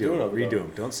your head. He's Redo doing them. it, Redo though.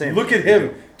 them. Don't say 'em. Look at Redo him.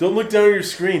 'em. Don't look down at your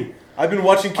screen. I've been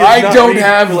watching kids. I not don't read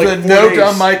have for like the 4 note days.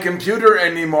 on my computer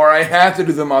anymore. I have to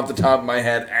do them off the top of my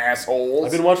head, assholes.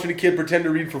 I've been watching a kid pretend to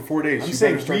read for 4 days. I'm You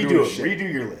saying better start redo doing it. shit.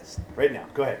 Redo your list right now.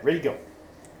 Go ahead. Ready, go.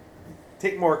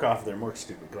 Take Mork off there. Mork's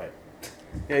stupid. Go ahead.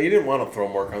 Yeah, you didn't want to throw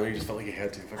Mark on there. You just felt like you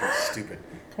had to. Fucking stupid.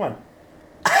 Come on.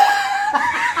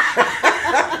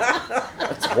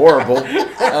 That's horrible.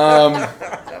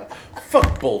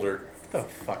 Fuck Boulder. What the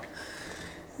fuck?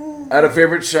 Out of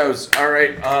favorite shows. All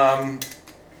right.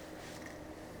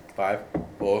 5,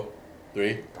 4,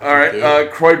 3. All right.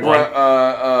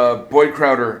 2, Boyd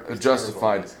Crowder,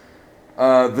 Justified.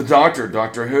 The Doctor,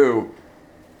 Doctor Who.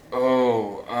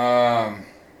 Oh.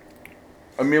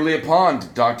 Amelia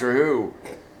Pond, Doctor Who.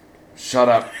 Shut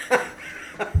up.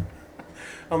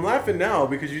 I'm laughing now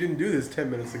because you didn't do this 10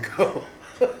 minutes ago.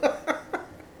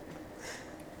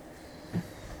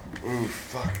 Ooh,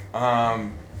 fuck.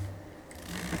 Al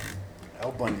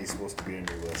Bundy's supposed to be on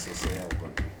your list, so say Al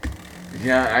Bundy.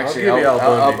 Yeah, actually, give you Al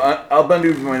Bundy. Al Bundy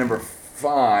would be my number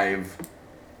 5.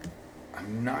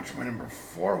 I'm not sure my number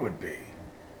 4 would be.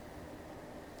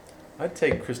 I'd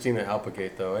take Christina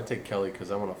Applegate, though. I'd take Kelly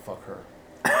because I want to fuck her.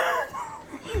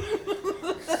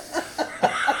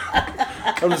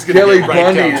 I'm just going Kelly to get right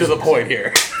Bundy down is- to the point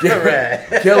here.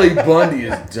 Kelly Bundy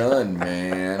is done,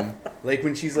 man. Like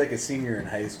when she's like a senior in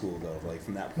high school, though, like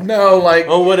from that point. No, like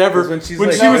Oh, whatever. 'Cause when she's When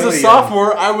like she was a really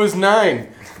sophomore, I was 9.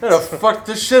 I'd have fucked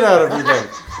the shit out of you then.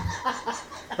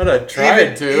 I'd have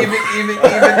tried to. even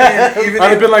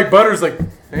I'd have been like Butters, like,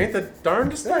 ain't the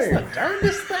darndest thing.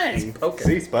 Darndest thing. Okay.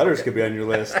 See, Sputters could be on your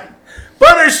list.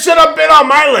 Butters should have been on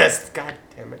my list. God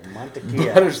damn it.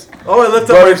 Montekia. Butters. Oh, I left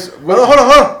Butters. up my...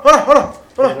 Hold on.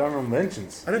 Honorable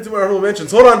mentions. I didn't do my honorable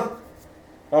mentions. Hold on.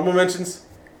 Honorable mentions.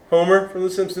 Homer from The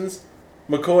Simpsons.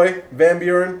 McCoy Van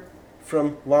Buren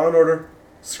from Law and Order.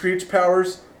 Screech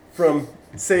Powers from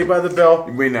Saved by the Bell.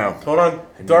 We know. Hold on.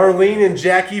 Darlene and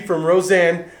Jackie from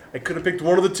Roseanne. I could have picked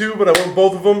one of the two, but I went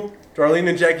both of them. Darlene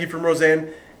and Jackie from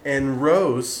Roseanne. And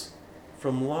Rose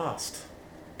from Lost.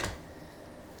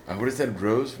 I would have said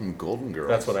Rose from Golden Girls.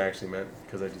 That's what I actually meant,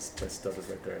 because my stuff is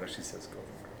right there. It actually says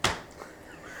Golden Girls.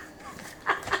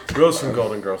 Rose from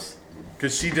Golden Girls.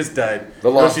 Because she just died. The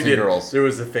Lost she didn't. Girls. There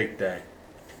was a fake die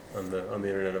on the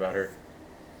internet about her.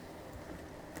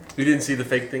 You didn't see the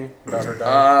fake thing about her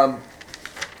dying?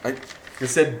 It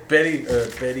said Betty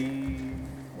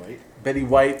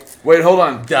White Wait, hold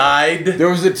on. died. There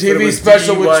was a but it TV was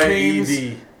special which D-Y-E-D.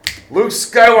 means Luke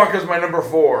Skywalker's my number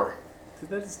 4. Dude,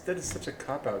 that is such a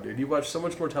cop-out, dude. You watch so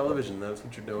much more television. That's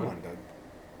what you're doing. Come on, Doug.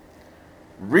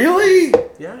 Really?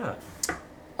 Yeah.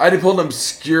 I had to pull an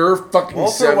obscure fucking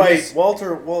Walter 70s. White.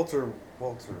 Walter.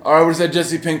 Oh, I would have said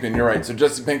Jesse Pinkman. You're right. So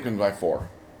Jesse Pinkman's my 4.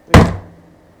 That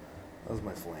was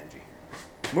my phalange.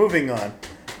 Moving on.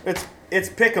 It's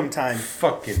pick'em time.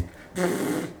 Fucking.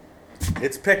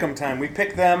 It's pick'em time. We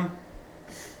picked them.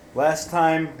 Last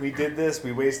time we did this,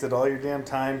 we wasted all your damn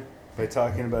time by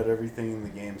talking about everything in the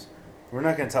games. We're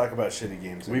not going to talk about shitty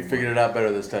games We anymore. figured it out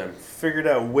better this time. Figured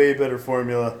out way better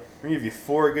formula. We're going to give you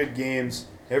 4 good games.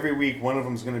 Every week, one of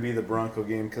them's going to be the Bronco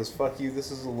game, because fuck you,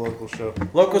 this is a local show.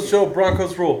 Local show,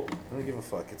 Broncos rule. I don't give a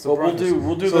fuck. It's a Well, we'll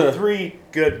Broncos. do so the- 3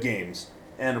 good games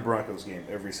and a Broncos game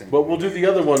every single But we'll do the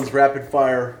other ones rapid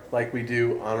fire like we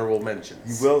do honorable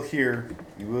mentions. You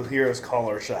will hear us call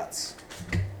our shots.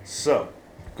 So,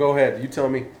 Go ahead. You tell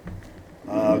me.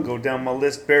 go down my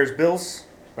list. Bears, Bills.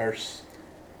 Bears,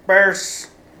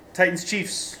 Titans,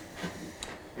 Chiefs.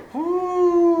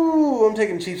 Ooh, I'm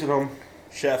taking Chiefs at home.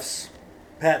 Chefs,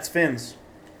 Pats, Fins.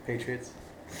 Patriots.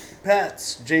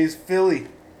 Pats, Jays, Philly.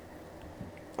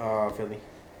 Philly.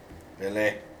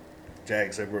 Philly.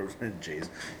 Jags, I wrote Jays.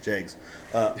 Jags.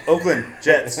 Oakland,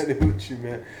 Jets. I knew what you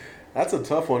meant. That's a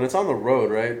tough one. It's on the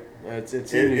road, right? It's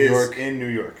It in New is York. in New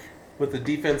York. With the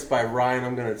defense by Ryan,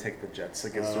 I'm going to take the Jets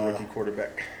against the rookie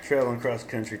quarterback. Traveling cross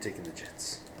country, taking the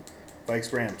Jets.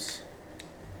 Vikes, Rams.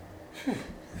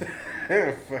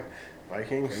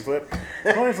 Vikings.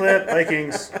 Coin flip,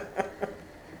 Vikings.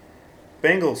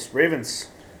 Bengals, Ravens.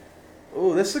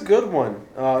 Oh, this is a good one.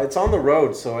 It's on the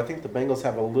road, so I think the Bengals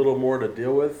have a little more to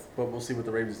deal with, but we'll see what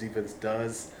the Ravens defense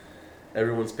does.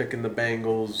 Everyone's picking the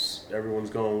Bengals. Everyone's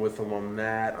going with them on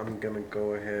that. I'm going to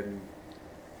go ahead and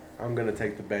I'm going to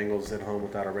take the Bengals at home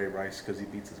without a Ray Rice because he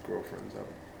beats his girlfriends up.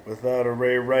 Without a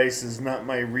Ray Rice is not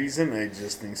my reason. I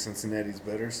just think Cincinnati's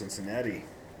better. Cincinnati.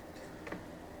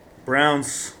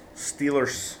 Browns.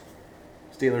 Steelers.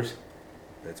 Steelers.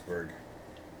 Pittsburgh.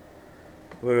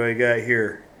 What do I got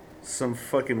here? Some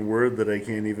fucking word that I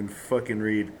can't even fucking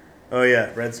read. Oh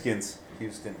yeah, Redskins.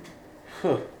 Houston.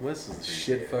 This is a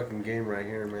shit fucking game right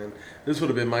here, man. This would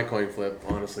have been my coin flip,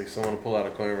 honestly. So I'm gonna pull out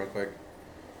a coin real quick.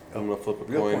 I'm gonna flip a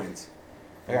Real coin. coins.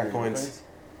 I got coins.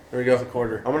 There we go. It's a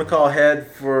quarter. I'm gonna call head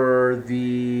for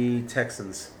the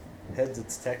Texans. Heads,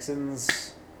 it's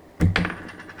Texans.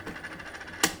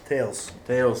 Tails.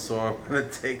 Tails, so I'm gonna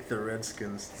take the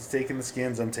Redskins. He's taking the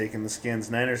Skins. I'm taking the Skins.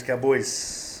 Niners,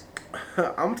 Cowboys.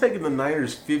 I'm taking the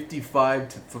Niners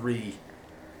 55-3.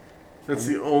 That's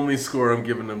the only score I'm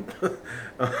giving them.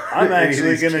 I'm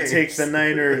actually going to take the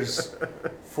Niners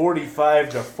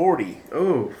 45-40.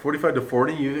 Oh,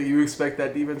 45-40. You expect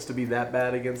that defense to be that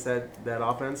bad against that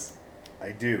offense?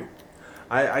 I do.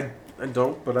 I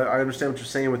don't, but I understand what you're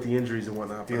saying with the injuries and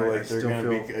whatnot. I feel like they're going to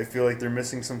be. I feel like they're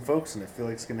missing some folks, and I feel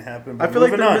like it's going to happen. I feel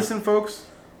like they're missing folks,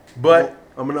 but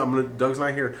I'm gonna. Doug's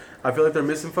not here. I feel like they're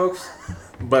missing folks,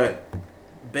 but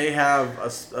they have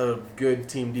a good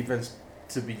team defense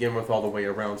to begin with all the way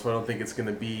around. So I don't think it's going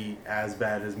to be as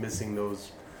bad as missing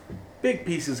those big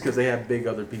pieces because they have big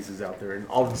other pieces out there. And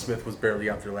Aldon Smith was barely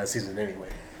out there last season anyway.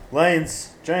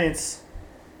 Lions, Giants.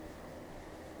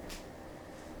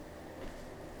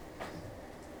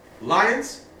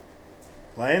 Lions.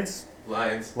 Lions.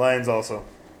 Lions. Lions also.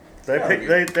 Did I pick?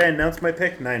 Did I announce my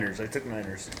pick? Niners. I took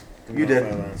Niners. You did.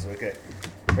 Okay.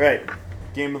 All right.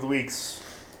 Game of the weeks.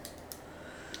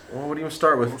 Well, what do you want to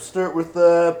start with? We'll start with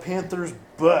Panthers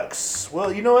Bucks.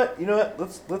 Well, you know what?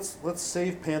 Let's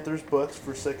save Panthers Bucks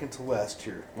for second to last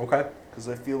here Okay. because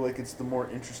I feel like it's the more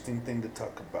interesting thing to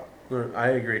talk about. I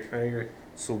agree.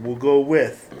 So we'll go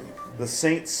with the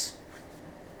Saints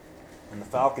and the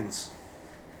Falcons.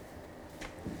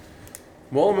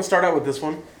 Well, I'm gonna start out with this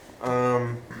one.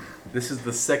 This is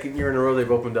the second year in a row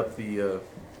they've opened up the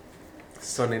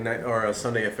Sunday night or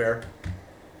Sunday affair.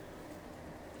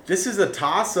 This is a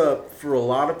toss-up for a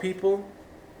lot of people,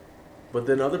 but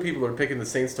then other people are picking the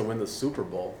Saints to win the Super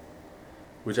Bowl,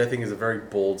 which I think is a very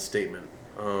bold statement.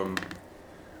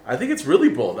 I think it's really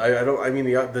bold. I mean,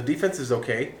 the defense is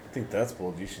okay. I think that's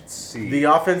bold. You should see The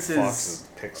offense Fox's is.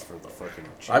 picks for the fucking.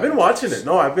 I've been watching it.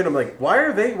 No, I'm like, why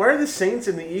are the Saints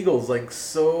and the Eagles like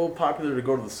so popular to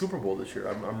go to the Super Bowl this year?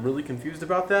 I'm really confused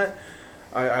about that.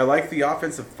 I like the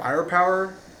offensive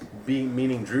firepower,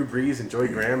 meaning Drew Brees and Joey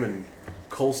Graham and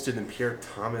Colston and Pierre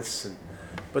Thomas,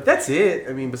 but that's it.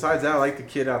 I mean, besides that, I like the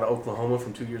kid out of Oklahoma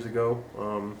from 2 years ago.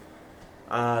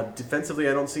 Defensively,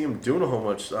 I don't see him doing a whole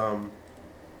much.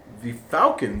 The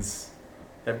Falcons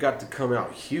have got to come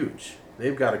out huge.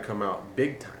 They've got to come out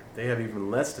big time. They have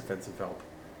even less defensive help,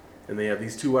 and they have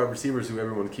these two wide receivers who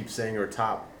everyone keeps saying are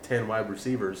top 10 wide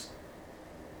receivers.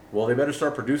 Well, they better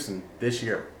start producing this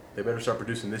year.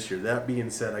 That being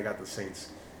said, I got the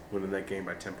Saints winning that game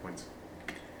by 10 points.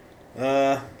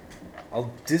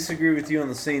 I'll disagree with you on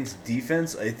the Saints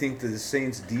defense. I think the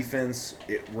Saints defense,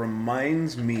 it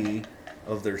reminds me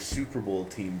of their Super Bowl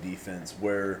team defense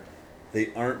where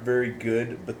they aren't very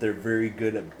good, but they're very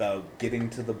good about getting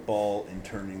to the ball and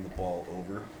turning the ball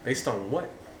over. Based on what?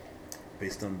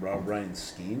 Based on Rob Ryan's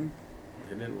scheme.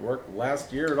 It didn't work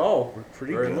last year at all. Worked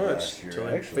pretty very good much. last year, Until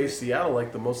they actually. faced Seattle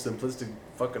like the most simplistic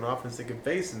fucking offense they could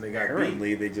face, and they got beat.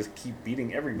 Apparently, they just keep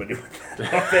beating everybody with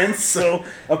that offense. So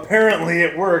apparently,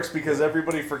 it works because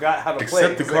everybody forgot how to play.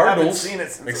 Except the 'cause they haven't Cardinals. seen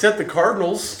it since Except the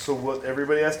Cardinals. So what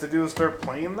everybody has to do is start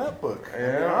playing that book. Yeah, I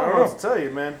I don't don't know what to tell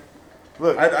you, man.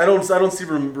 Look, I don't see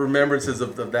remembrances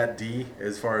of that D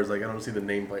as far as like I don't see the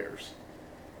name players.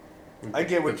 I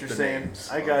get what The you're saying. names.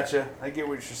 I gotcha. I get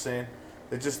what you're saying.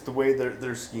 It's just the way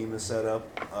their scheme is set up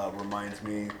reminds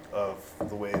me of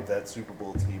the way that Super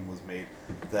Bowl team was made.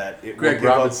 That it will Greg give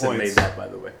up Robinson made points. that, by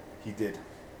the way. He did.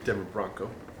 Denver Bronco.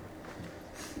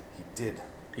 He did.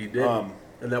 He did.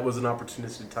 And that was an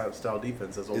opportunistic type style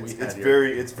defense. That's what we had here.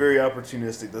 It's very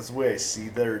opportunistic. That's the way I see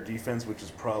their defense, which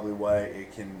is probably why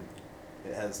it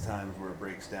has times where it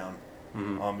breaks down.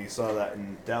 Mm-hmm. You saw that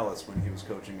in Dallas when he was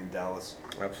coaching in Dallas.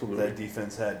 Absolutely. That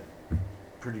defense had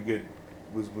pretty good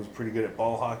was pretty good at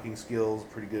ball hawking skills,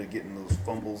 pretty good at getting those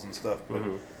fumbles and stuff, but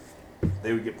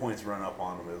they would get points run up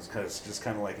on them. It was just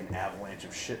kind of like an avalanche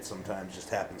of shit sometimes just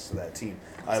happens to that team.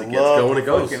 I it gets going, it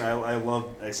goes.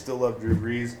 I still love Drew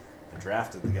Brees. I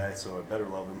drafted the guy, so I better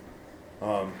love him.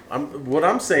 What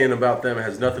I'm saying about them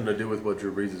has nothing to do with what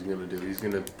Drew Brees is going to do. He's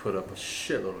going to put up a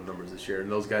shitload of numbers this year,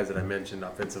 and those guys that I mentioned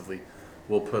offensively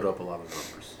will put up a lot of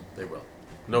numbers. They will.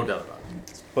 No doubt about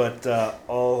it. But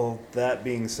all that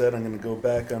being said, I'm going to go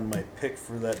back on my pick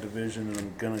for that division, and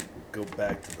I'm going to go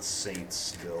back to the Saints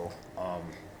still.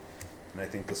 And I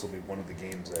think this will be one of the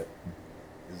games that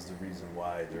is the reason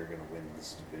why they're going to win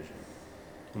this division.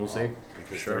 We'll see.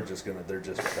 Because Sure. they're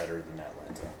just better than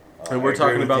Atlanta. And we're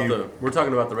talking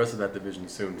about the rest of that division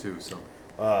soon too. So.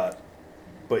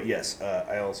 But yes,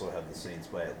 I also have the Saints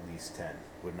by at least 10.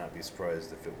 Would not be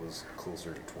surprised if it was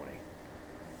closer to 20.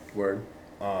 Word.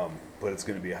 But it's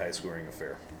going to be a high-scoring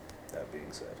affair. That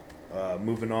being said,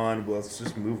 moving on. Well, let's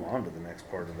just move on to the next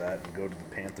part of that and go to the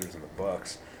Panthers and the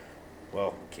Bucks.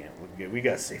 Well, we can't. We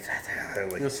got to save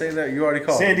that. You'll say that you already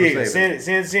called San it. Diego, We'll save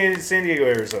it. San Diego,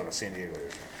 Arizona. San Diego,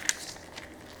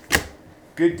 Arizona.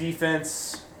 Good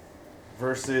defense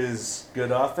versus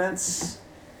good offense.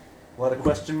 A lot of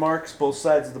question marks, both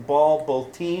sides of the ball,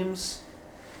 both teams.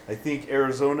 I think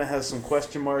Arizona has some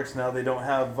question marks now. They don't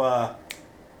have the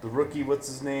rookie. What's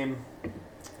his name?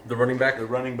 The running back. The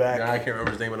running back. Nah, I can't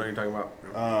remember his name. I know you're talking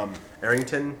about.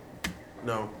 Arrington.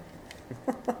 No.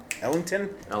 Ellington.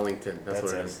 Ellington. That's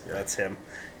what him. it is. Yeah. That's him.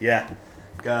 Yeah.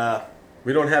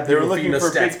 We don't have They were people looking feeding us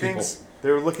for big stats people. things. They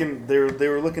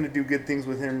were looking to do good things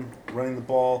with him running the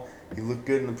ball. He looked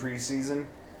good in the preseason.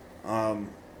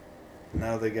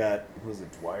 Now they got, was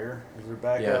it Dwyer? Is their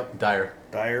backup? Yeah,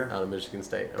 Dyer. out of Michigan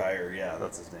State. Dyer. Yeah,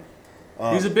 that's his name.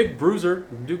 He's a big bruiser.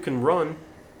 The dude can run.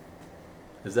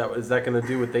 Is that going to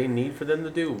do what they need for them to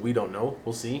do? We don't know.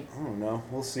 We'll see. I don't know.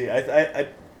 We'll see.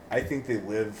 I think they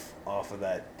live off of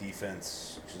that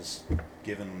defense, just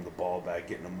giving them the ball back,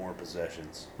 getting them more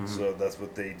possessions. Mm-hmm. So that's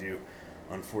what they do.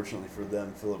 Unfortunately for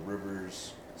them, Phillip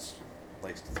Rivers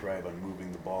likes to thrive on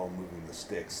moving the ball, moving the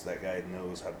sticks. That guy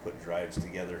knows how to put drives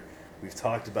together. We've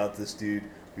talked about this dude.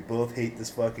 We both hate this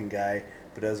fucking guy,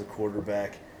 but as a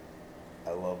quarterback,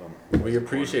 I love him. We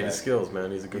appreciate his skills, man.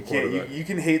 He's a good quarterback. You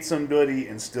can hate somebody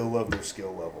and still love their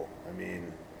skill level. I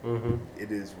mean, Mm-hmm.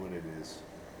 it is what it is.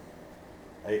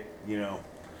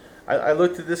 I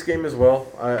looked at this game as well.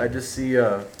 I just see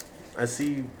I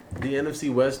see the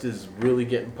NFC West is really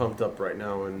getting pumped up right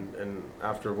now, and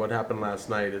after what happened last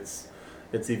night, it's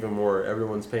even more.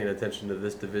 Everyone's paying attention to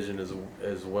this division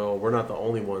as well. We're not the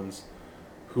only ones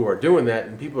who are doing that,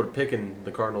 and people are picking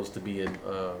the Cardinals to be in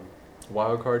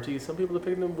wild card team. Some people are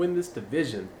picking them to win this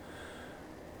division.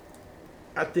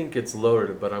 I think it's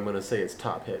loaded, but I'm going to say it's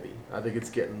top heavy. I think it's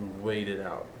getting weighted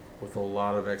out with a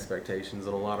lot of expectations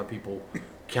and a lot of people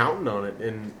counting on it.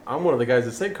 And I'm one of the guys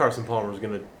that said Carson Palmer was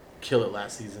going to kill it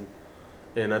last season.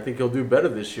 And I think he'll do better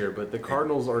this year. But the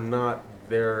Cardinals are not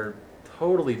there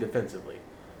totally defensively.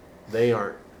 They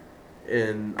aren't.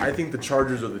 And I think the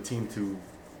Chargers are the team to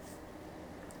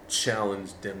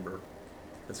challenge Denver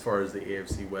as far as the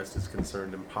AFC West is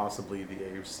concerned, and possibly the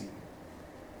AFC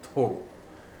total.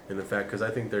 In the fact, because I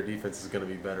think their defense is going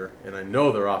to be better, and I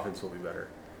know their offense will be better.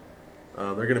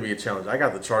 They're going to be a challenge. I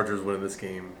got the Chargers winning this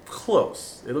game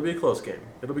close. It'll be a close game.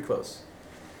 It'll be close.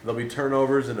 There'll be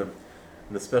turnovers and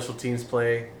the special teams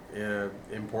play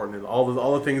important. And all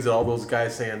the things that all those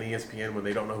guys say on ESPN when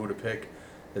they don't know who to pick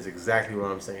is exactly what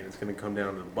I'm saying. It's going to come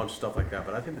down to a bunch of stuff like that.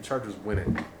 But I think the Chargers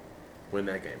win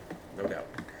that game, no doubt.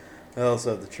 I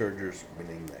also have the Chargers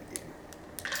winning that game.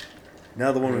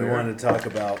 Now the one we wanted to talk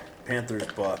about, Panthers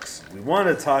Bucks. We want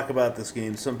to talk about this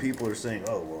game. Some people are saying,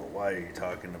 "Oh, well, why are you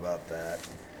talking about that?"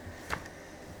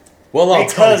 Well,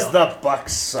 Because the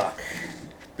Bucks suck.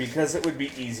 Because it would be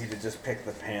easy to just pick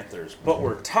the Panthers. But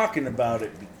we're talking about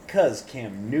it because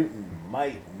Cam Newton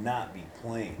might not be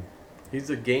playing. He's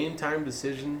a game time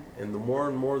decision, and the more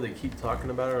and more they keep talking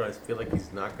about it, I feel like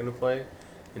he's not going to play.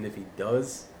 And if he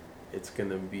does, it's going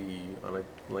to be on a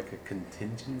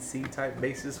contingency type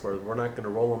basis where we're not going to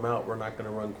roll him out. We're not going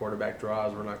to run quarterback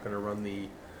draws. We're not going to run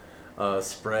the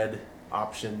spread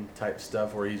option type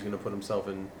stuff where he's going to put himself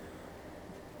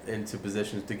into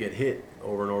positions to get hit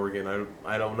over and over again.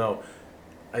 I don't know.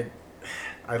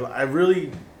 I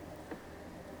really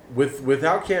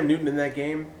without Cam Newton in that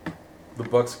game, the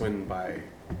Bucks win by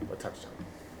a touchdown.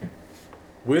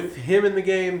 With him in the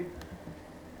game,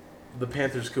 the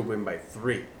Panthers could win by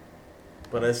 3.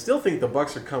 But I still think the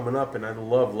Bucks are coming up, and I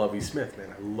love Lovie Smith,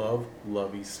 man. I love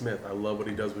Lovie Smith. I love what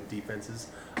he does with defenses.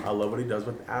 I love what he does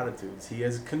with attitudes. He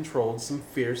has controlled some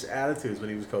fierce attitudes when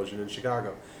he was coaching in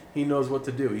Chicago. He knows what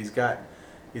to do. He's got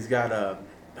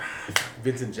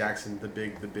Vincent Jackson, the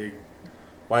big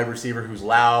wide receiver who's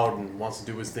loud and wants to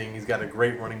do his thing. He's got a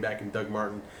great running back in Doug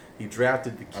Martin. He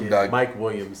drafted the kid Mike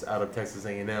Williams out of Texas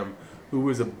A&M, who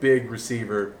was a big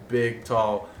receiver, big,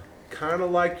 tall. Kind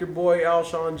of like your boy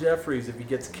Alshon Jeffries. If he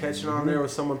gets catching on there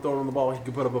with someone throwing him the ball, he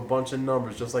could put up a bunch of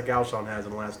numbers just like Alshon has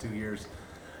in the last 2 years.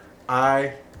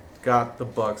 I got the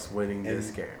Bucks winning this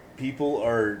And game. People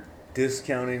are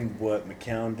discounting what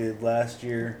McCown did last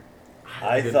year.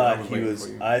 I didn't- thought was he waiting was.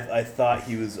 for you. I thought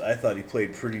he was. I thought he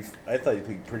played pretty. I thought he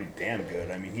played pretty damn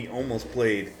good. I mean, he almost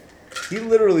played. He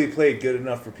literally played good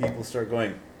enough for people to start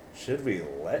going. Should we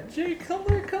let Jay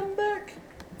Cutler come back?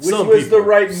 Which Some was the people.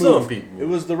 right move. Some people. It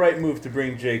was the right move to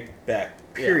bring Jake back.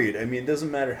 Period. I mean, it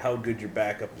doesn't matter how good your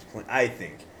backup is playing. I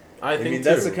think. I think mean,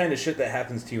 that's too. the kind of shit that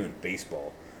happens to you in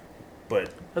baseball.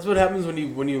 But That's what happens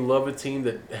when you love a team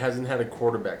that hasn't had a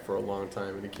quarterback for a long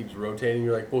time and it keeps rotating.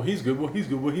 You're like, well, he's good. Well, he's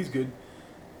good. Well, he's good.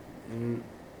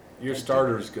 Your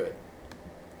starter's good.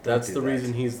 That's do the that.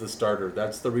 reason he's the starter.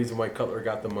 That's the reason why Cutler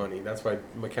got the money. That's why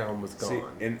McCown was gone.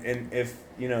 see, and if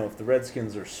if the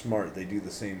Redskins are smart, they do the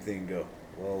same thing. Go,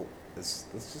 well, let's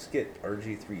just get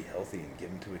RG3 healthy and give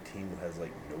him to a team who has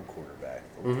like no quarterback.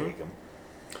 They'll take him.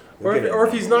 Or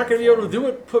if he's not going to be able to do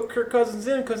it, put Kirk Cousins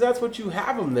in because that's what you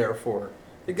have him there for.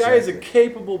 The guy is a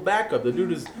capable backup. The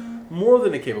dude is more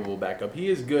than a capable backup. He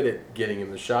is good at getting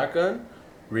in the shotgun,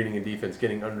 reading a defense,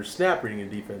 getting under snap, reading a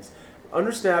defense.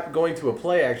 Under snap, going to a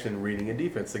play action, reading a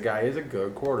defense. The guy is a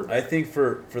good quarterback. I think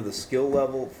for the skill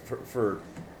level for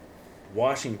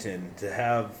Washington to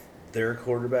have their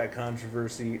quarterback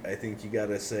controversy, I think you got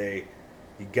to say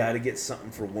you got to get something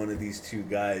for one of these two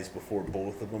guys before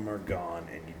both of them are gone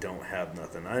and you don't have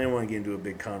nothing. I didn't want to get into a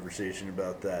big conversation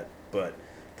about that, but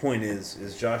point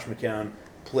is Josh McCown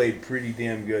played pretty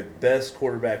damn good. Best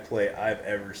quarterback play I've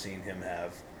ever seen him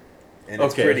have. And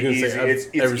it's pretty easy. It's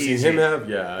ever easy. seen him have?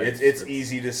 Yeah. It's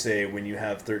easy to say when you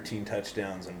have 13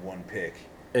 touchdowns and 1 pick.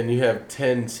 And you have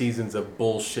 10 seasons of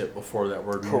bullshit before that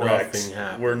where nothing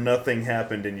happened. Where nothing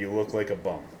happened and you look like a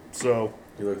bum. So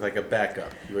You look like a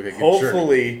backup. You look like a jerk.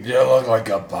 hopefully, You look like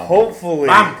a bum. hopefully,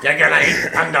 You're gonna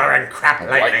eat thunder and crap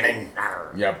lightning.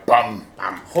 You bum.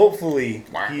 hopefully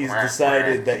he's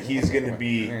decided that he's going to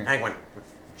be Penguin.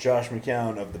 Josh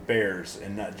McCown of the Bears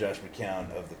and not Josh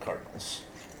McCown of the Cardinals.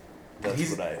 That's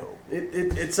He's- what I hope.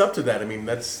 It's up to that. I mean,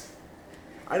 that's.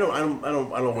 I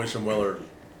don't wish him well or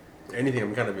anything.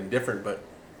 I'm kind of indifferent, but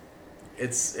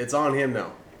it's on him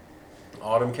now.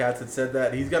 Autumn Cats had said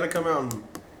that he's got to come out and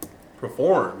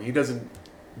perform. He doesn't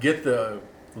get the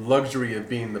luxury of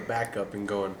being the backup and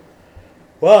going,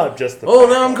 Well, I'm just the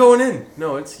now I'm going in.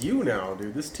 No, it's you now,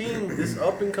 dude. This team, this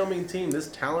up and coming team, this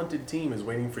talented team is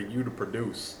waiting for you to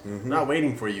produce. Not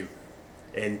waiting for you,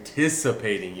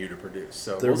 anticipating you to produce.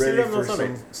 So They're we'll see ready them on for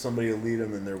Sunday. somebody to lead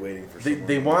them, and they're waiting for.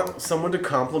 They want someone to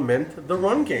complement the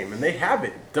run game, and they have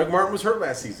it. Doug Martin was hurt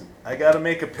last season. I got to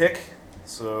make a pick,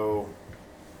 so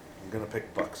I'm gonna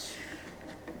pick Bucks.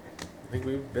 I think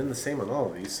we've been the same on all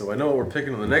of these, so I know what we're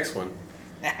picking on the next one.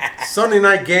 Sunday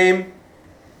night game.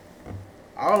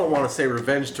 I don't want to say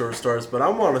revenge tour starts, but I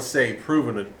want to say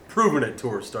proven it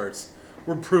tour starts.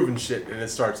 We're proving shit, and it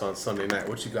starts on Sunday night.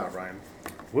 What you got, Ryan?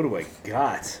 What do I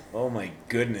got? Oh my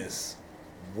goodness!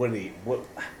 What?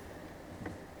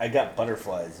 I got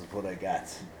butterflies. Is what I got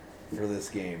for this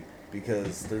game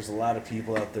because there's a lot of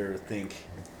people out there who think.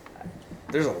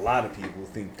 There's a lot of people who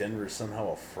think Denver's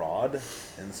somehow a fraud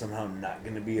and somehow not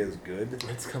going to be as good.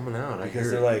 It's coming out.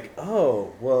 Because they're like,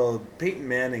 oh, well, Peyton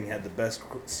Manning had the best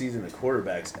season of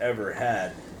quarterbacks ever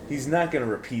had. He's not going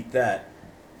to repeat that.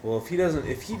 Well, if he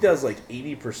does like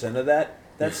 80% of that,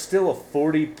 that's still a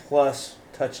 40-plus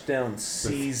touchdown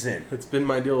season. It's been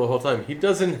my deal the whole time. He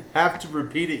doesn't have to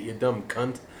repeat it, you dumb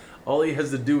cunt. All he has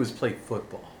to do is play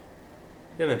football.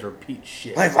 He doesn't have to repeat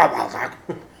shit.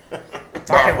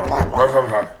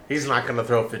 He's not going to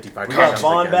throw 55 We got touchdowns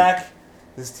Vaughn again. back.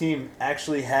 This team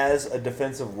actually has a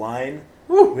defensive line.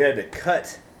 Woo. We had to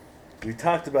cut. We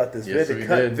talked about this. Yes, we we had to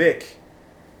cut did. Vic.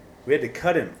 We had to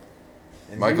cut him.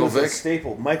 And Michael he was a Vick?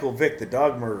 staple. Michael Vick, the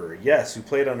dog murderer. Yes, who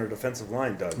played on our defensive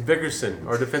line, Doug. Vickerson,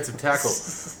 our defensive tackle.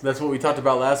 That's what we talked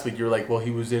about last week. You were like, well,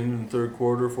 he was in the third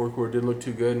quarter, fourth quarter, didn't look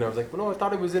too good. And I was like, well, no, I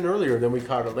thought he was in earlier. Then we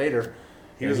caught it later.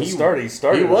 He And was a starter. He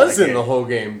started. He in was that in game. the whole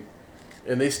game.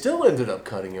 And they still ended up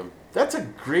cutting him. That's a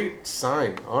great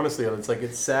sign, honestly. It's like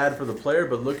it's sad for the player,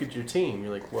 but look at your team.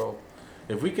 You're like, well,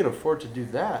 if we can afford to do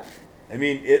that, I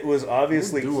mean, it was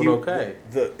obviously We're doing okay.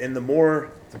 The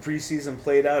more the preseason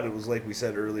played out, it was like we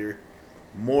said earlier.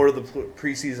 More the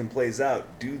preseason plays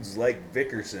out, dudes like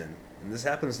Vickerson, and this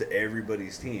happens to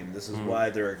everybody's team. This is why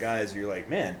there are guys you're like,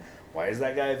 man, why is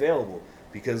that guy available?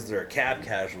 Because they're a cap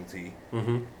casualty.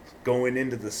 Going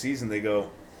into the season, they go,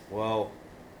 well,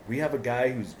 we have a guy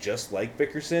who's just like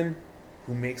Vickerson,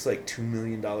 who makes like $2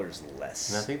 million less.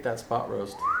 and I think that's spot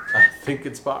roast. I think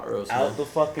it's spot roast. Out man. the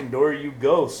fucking door you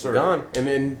go, sir. Gone. And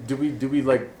then do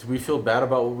we feel bad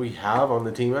about what we have on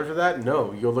the team after that?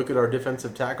 No. You go look at our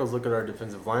defensive tackles, look at our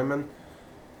defensive linemen.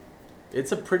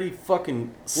 It's a pretty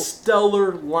fucking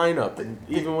stellar lineup, and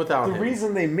even without The him.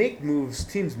 reason they make moves,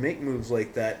 teams make moves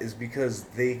like that, is because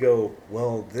they go,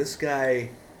 well, this guy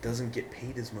doesn't get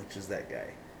paid as much as that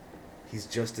guy. He's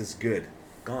just as good.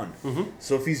 Gone. Mhm.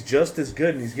 So if he's just as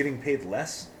good and he's getting paid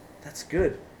less, that's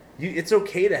good. It's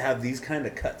okay to have these kind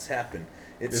of cuts happen.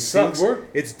 It This sucks. seems work.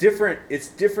 It's different. It's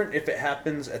different if it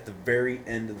happens at the very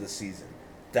end of the season.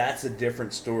 That's a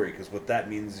different story, because what that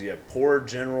means is you have poor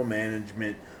general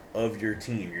management of your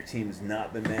team. Your team has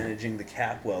not been managing the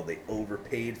cap well. They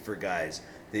overpaid for guys.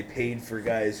 They paid for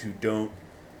guys who don't,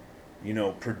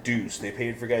 produce. They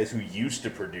paid for guys who used to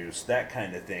produce, that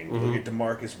kind of thing. Look at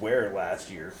DeMarcus Ware last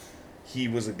year. He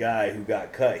was a guy who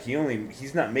got cut.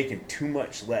 He's not making too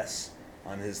much less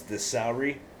on this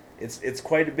salary. It's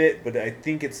quite a bit, but I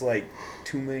think it's like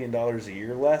 $2 million a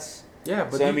year less. Yeah,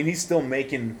 but So he's still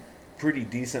making pretty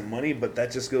decent money, but that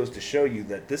just goes to show you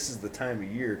that this is the time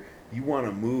of year you want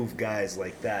to move guys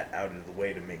like that out of the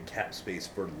way to make cap space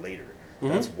for later.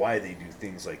 That's why they do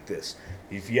things like this.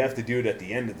 If you have to do it at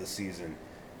the end of the season,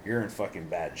 you're in fucking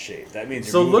bad shape. That means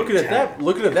So you're looking moving at talent.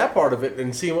 looking at that part of it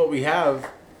and seeing what we have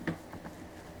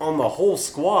on the whole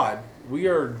squad, we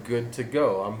are good to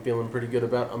go. I'm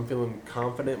feeling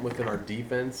confident within our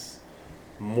defense.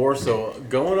 More so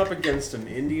going up against an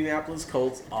Indianapolis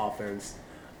Colts offense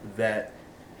that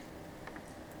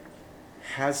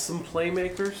has some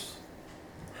playmakers,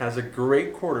 has a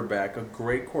great quarterback,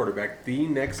 the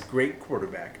next great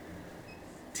quarterback,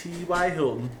 T.Y.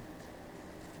 Hilton.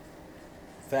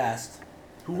 Fast.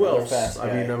 Who Another else? fast guy.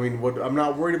 I'm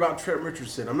not worried about Trent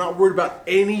Richardson. I'm not worried about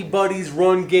anybody's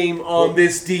run game on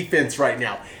this defense right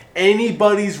now.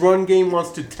 Anybody's run game wants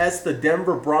to test the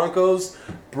Denver Broncos,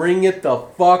 bring it the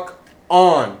fuck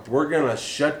on. We're gonna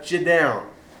shut you down.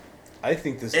 I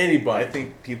think Anybody. I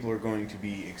think people are going to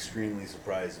be extremely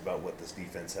surprised about what this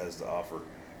defense has to offer.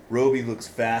 Roby looks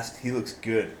fast. He looks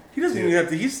good. He doesn't too. even have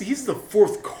to. He's the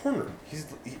fourth corner.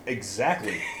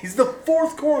 Exactly. He's the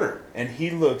fourth corner. And he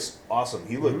looks awesome.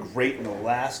 He looked great in the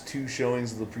last two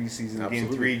showings of the preseason. Absolutely. Game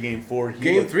 3, Game 4.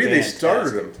 Game 3, they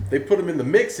started him. They put him in the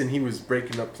mix, and he was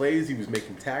breaking up plays. He was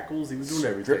making tackles. He was doing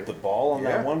everything. Stripped the ball on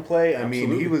Yeah. that one play. I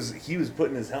mean, Absolutely. he was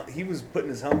putting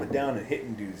his helmet down and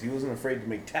hitting dudes. He wasn't afraid to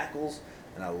make tackles,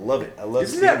 and I love it. I love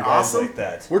Isn't seeing that guys awesome? like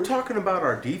that. We're talking about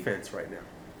our defense right now.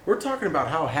 We're talking about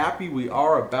how happy we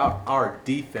are about our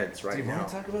defense right Do you now. want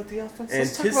to talk about the offense?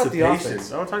 Anticipation. Let's talk about the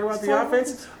offense. I want to talk about Let's the talk about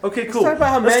offense. this. Okay, Let's cool. talk about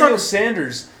how Let's Emmanuel talk-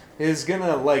 Sanders is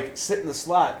gonna sit in the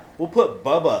slot. We'll put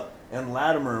Bubba and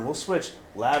Latimer, and we'll switch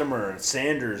Latimer and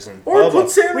Sanders and Or Bubba. put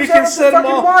Sanders we out can as the set 'em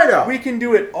fucking all. wideout. We can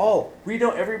do it all. We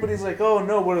don't. Everybody's like, oh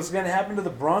no, what is going to happen to the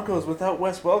Broncos without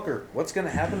Wes Welker? What's going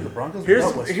to happen to the Broncos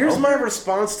without Wes Here's Welker? my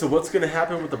response to what's going to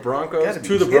happen with the Broncos, Gotta be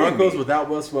to the kidding Broncos me. without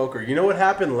Wes Welker. You know what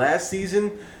happened last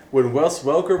season when Wes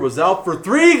Welker was out for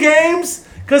 3 games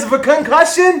because of a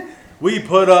concussion? We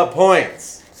put up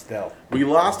points. Still. We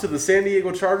lost to the San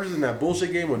Diego Chargers in that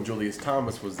bullshit game when Julius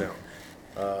Thomas was down.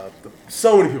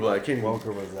 So many people I can't even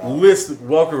Welker was out. list.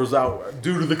 Welker was out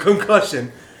due to the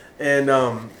concussion, and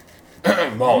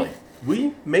Molly.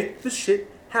 we make the shit.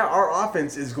 How our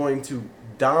offense is going to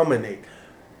dominate.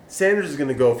 Sanders is going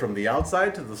to go from the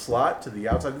outside to the slot to the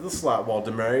outside to the slot, while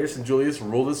Demarius and Julius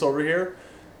rule this over here.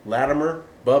 Latimer,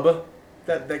 Bubba,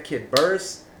 that kid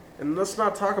Burris. And let's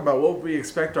not talk about what we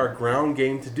expect our ground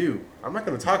game to do. I'm not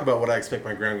going to talk about what I expect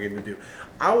my ground game to do.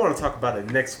 I want to talk about it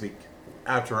next week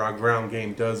after our ground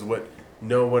game does what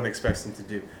no one expects them to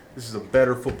do. This is a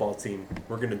better football team.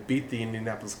 We're going to beat the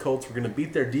Indianapolis Colts. We're going to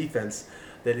beat their defense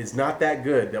that is not that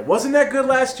good. That wasn't that good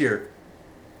last year.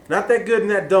 Not that good in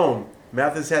that dome.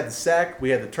 Mathis had the sack.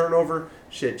 We had the turnover.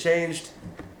 Shit changed.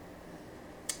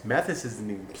 Mathis isn't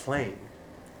even playing.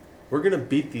 We're going to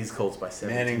beat these Colts by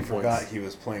 17 Manning points. forgot he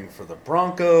was playing for the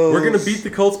Broncos. We're going to beat the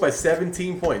Colts by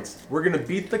 17 points. We're going to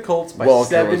beat the Colts by Walker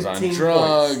 17 was on points.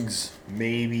 drugs.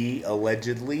 Maybe,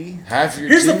 allegedly. Half your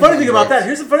Here's the team's funny on thing about that. drugs.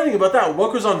 Here's the funny thing about that.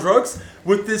 Walker's on drugs.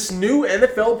 With this new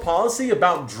NFL policy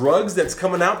about drugs that's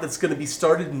coming out that's going to be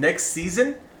started next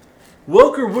season,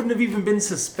 Welker wouldn't have even been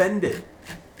suspended.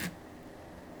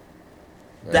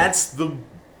 That's the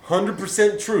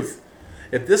 100% truth.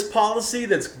 If this policy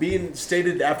that's being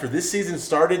stated after this season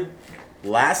started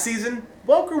last season,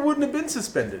 Welker wouldn't have been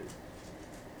suspended.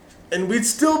 And we'd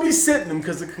still be sitting him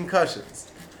because of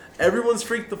concussions. Everyone's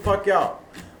freaked the fuck out.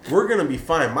 We're going to be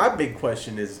fine. My big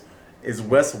question is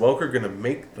Wes Welker going to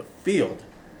make the field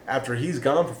after he's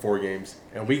gone for 4 games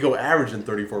and we go averaging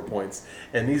 34 points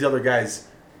and these other guys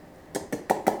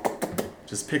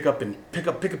just pick up,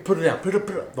 put it out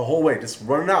the whole way, just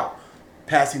run it out.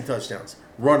 Passing touchdowns,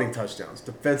 running touchdowns,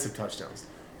 defensive touchdowns.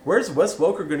 Where's Wes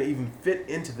Welker going to even fit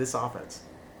into this offense?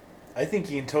 I think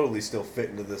he can totally still fit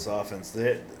into this offense.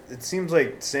 It seems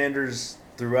like Sanders,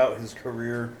 throughout his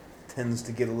career, tends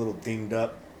to get a little dinged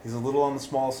up. He's a little on the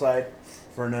small side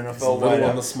for an NFL It's a little on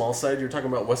wideout. the small side. You're talking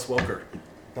about Wes Welker.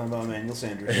 Talking about Emmanuel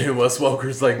Sanders. And Wes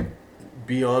Welker's like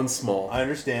beyond small. I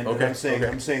understand. Okay, And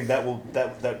I'm saying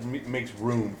okay. that makes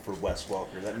room for Wes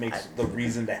Welker. That makes the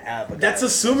reason to have a guy. That's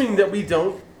assuming that we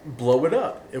don't blow it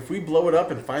up. If we blow it up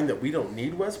and find that we don't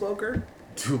need Wes Welker,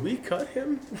 do we cut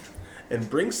him and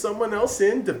bring someone else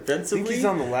in I defensively? think he's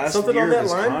on the last Something year on of that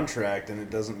his line? contract, and it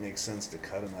doesn't make sense to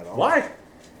cut him at all. Why?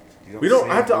 You We don't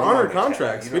save have to room honor on the cap.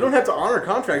 contracts. You We don't have to honor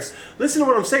contracts. Listen to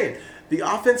what I'm saying. The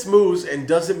offense moves and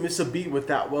doesn't miss a beat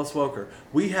without Wes Welker.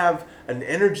 We have an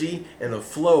energy and a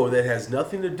flow that has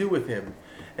nothing to do with him.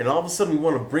 And all of a sudden we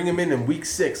want to bring him in week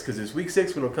 6 because it's week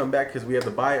 6 when he'll come back because we have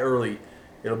to buy early.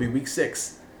 It'll be week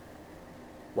 6.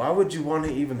 Why would you want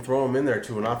to even throw him in there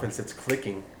to an offense that's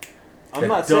clicking? I'm that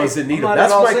not saying doesn't need I'm him. not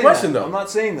That's at all my saying question, that. though. I'm not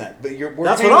saying that, but we're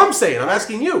That's paying- what I'm saying. I'm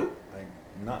asking you.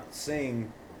 I'm not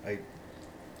saying I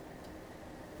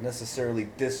necessarily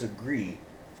disagree.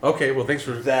 Okay, well, thanks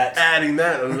for That- adding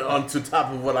that on to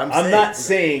top of what I'm saying. I'm not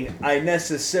saying I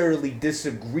necessarily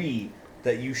disagree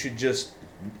that you should just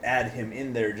add him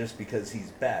in there just because he's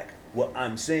back. What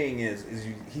I'm saying is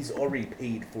he's already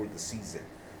paid for the season.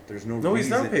 There's no No, he's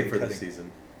reason not paid in for the cutting.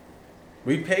 season.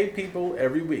 We pay people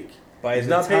every week. By He's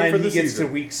the not paid time for he the gets season.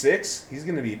 to week 6, he's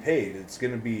going to be paid. It's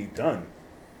going to be done.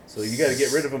 So you got to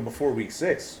get rid of him before week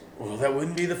 6. Well, that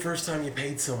wouldn't be the first time you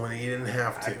paid someone and you didn't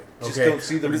have to. I just okay? don't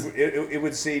see the. It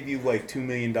would save you like $2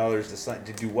 million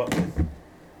to do what with?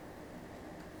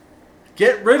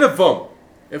 Get rid of him.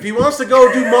 If he wants to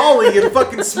go do Molly and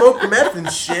fucking smoke meth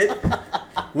and shit,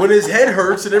 when his head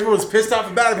hurts and everyone's pissed off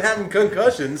about him having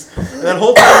concussions, and that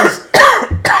whole time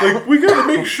he's like, we gotta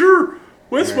make sure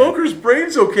Wes Welker's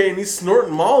brain's okay, and he's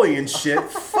snorting Molly and shit.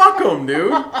 Fuck him,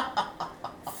 dude.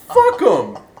 Fuck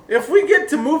him. If we get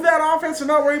to move that offense and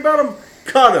not worry about him,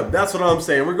 cut him. That's what I'm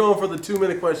saying. We're going for the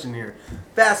 2-minute question here.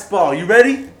 Fastball. You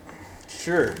ready?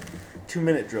 Sure.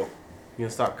 2-minute drill. You gonna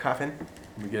stop coughing?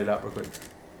 Let me get it out real quick.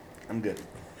 I'm good.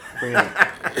 Bring it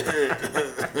on.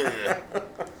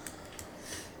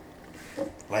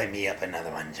 Light me up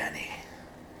another one, Johnny.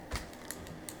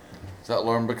 Is that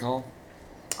Lauren Bacall?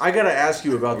 I gotta ask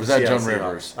you about Was the that Seattle John Seahawks.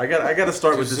 Rivers? I gotta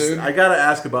start Too with this. soon? I gotta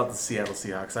ask about the Seattle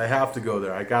Seahawks. I have to go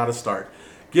there. I gotta start.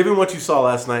 Given what you saw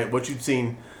last night, what you've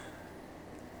seen,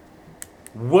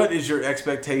 what is your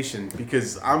expectation?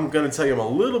 Because I'm gonna tell you, I'm a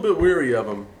little bit weary of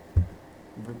them.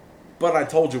 But I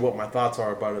told you what my thoughts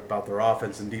are about their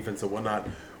offense and defense and whatnot.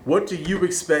 What do you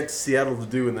expect Seattle to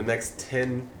do in the next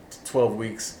 10 to 12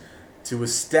 weeks to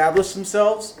establish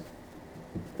themselves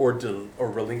or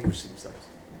relinquish themselves?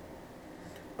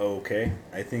 Okay.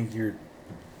 I think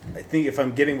if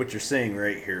I'm getting what you're saying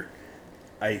right here,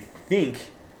 I think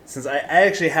since I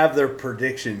actually have their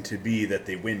prediction to be that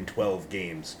they win 12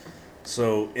 games.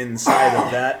 So inside of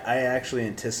that, I actually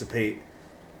anticipate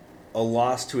a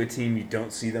loss to a team you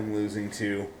don't see them losing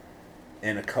to,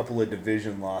 and a couple of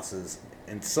division losses,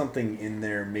 and something in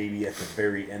there maybe at the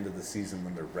very end of the season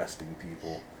when they're resting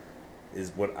people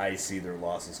is what I see their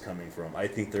losses coming from. I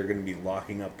think they're going to be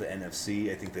locking up the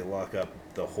NFC. I think they lock up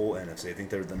the whole NFC. I think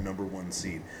they're the number 1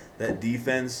 seed. That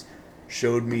defense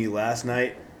showed me last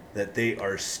night that they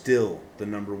are still the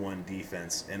number 1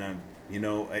 defense. And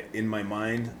in my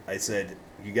mind, I said,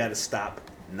 you got to stop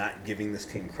not giving this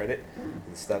team credit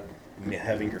and stop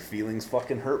having your feelings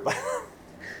fucking hurt by them.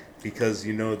 Because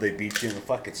they beat you in the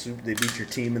fucking they beat your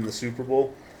team in the Super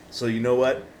Bowl. So you know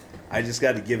what? I just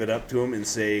got to give it up to them and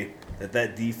say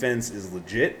that defense is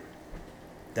legit.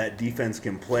 That defense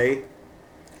can play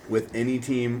with any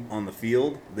team on the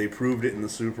field. They proved it in the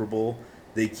Super Bowl.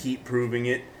 They keep proving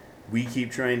it. We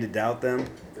keep trying to doubt them.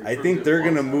 I think they're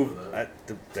going to move.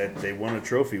 They won a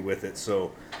trophy with it,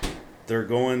 so they're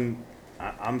going.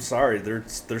 I'm sorry, they're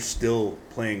still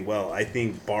playing well. I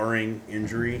think barring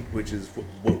injury, which is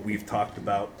what we've talked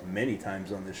about many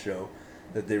times on this show,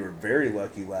 that they were very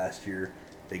lucky last year.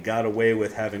 They got away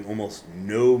with having almost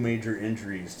no major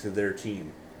injuries to their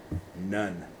team.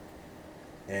 None.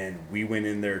 And we went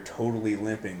in there totally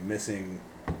limping, missing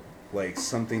like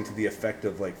something to the effect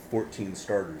of like 14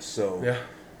 starters. So, Yeah.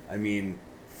 I mean,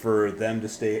 for them to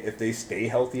stay, if they stay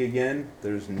healthy again,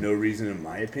 there's no reason, in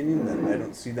my opinion, that I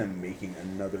don't see them making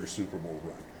another Super Bowl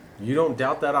run. You don't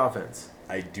doubt that offense?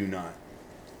 I do not.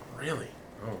 Really?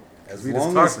 Oh. As We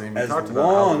long just as- talked, as talked about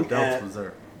how long the doubts as- was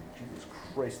there. Jesus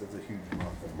Christ, that's a huge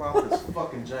mouth. That mouth is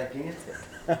fucking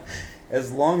gigantic.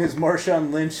 As long as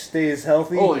Marshawn Lynch stays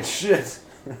healthy, Holy shit!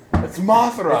 It's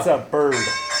Mothra. it's a bird.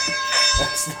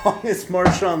 As long as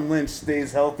Marshawn Lynch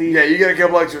stays healthy. Yeah, you get a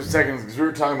couple extra seconds because we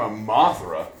were talking about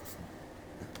Mothra.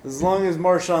 As long as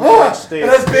Marshawn Lynch stays It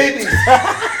has babies!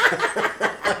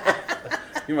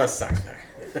 You must suck.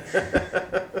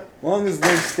 As long as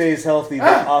Lynch stays healthy,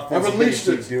 the offense is going unleashed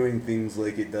to keep it. doing things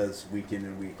like it does week in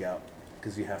and week out.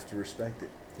 Because you have to respect it.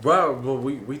 Well,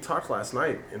 we talked last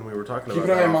night, and we were talking Keep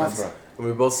about an eye the on offense. Mothra. And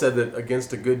we both said that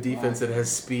against a good defense that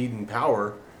has speed and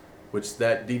power, which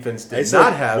that defense I did said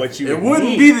not have, what you it would wouldn't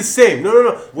need. be the same. No. Let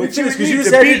me What you finish, would because you need just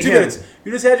to had your beat 2 him. minutes.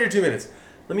 You just had your 2 minutes.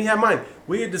 Let me have mine.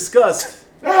 We had discussed,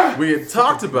 we had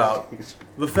talked about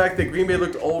the fact that Green Bay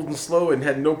looked old and slow and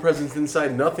had no presence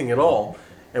inside, nothing at all.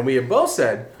 And we had both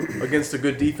said, against a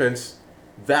good defense,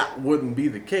 that wouldn't be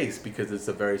the case because it's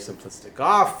a very simplistic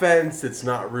offense. It's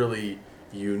not really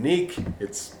unique.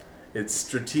 It's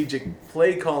strategic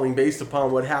play calling based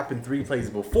upon what happened 3 plays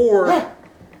before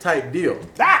type deal.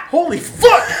 Holy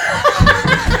fuck!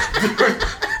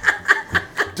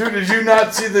 Dude, did you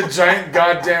not see the giant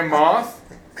goddamn moth?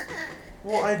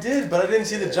 Well, I did, but I didn't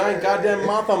see the giant goddamn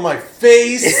moth on my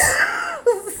face.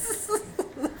 This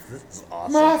is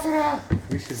awesome. Mothra!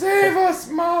 Save us,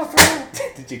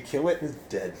 Mothra! Did you kill it? He's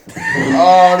dead.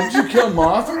 Oh, did you kill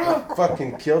Mothra?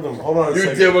 Fucking killed him. Hold on a You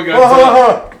second. did what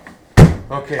Hold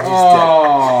on. Okay, he's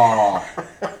Oh,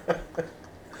 dead.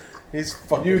 He's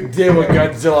fucking you did what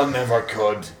Godzilla never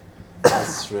could.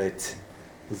 That's right.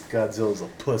 This Godzilla's a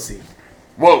pussy.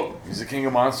 Whoa, he's the king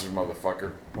of monsters,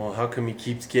 motherfucker. Well, how come he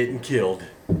keeps getting killed?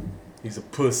 He's a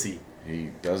pussy. He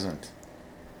doesn't.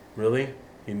 Really?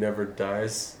 He never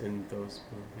dies in those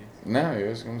movies. No, he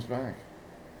always comes back.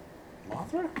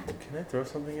 Mothra? Can I throw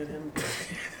something at him?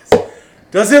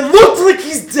 Does it look like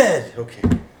he's dead? Okay.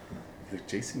 Look,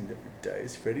 Jason never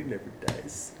dies. Freddy never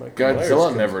dies. Michael Myers Godzilla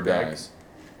comes never back. dies.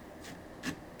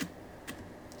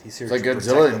 He's here It's like to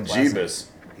Godzilla protect and the planet. Jeebus.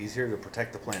 He's here to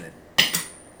protect the planet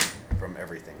from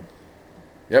everything.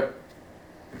 Yep.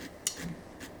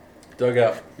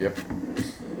 Dugout. Yep.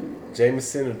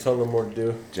 Jameson and Tullamore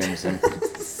Dew. Jameson.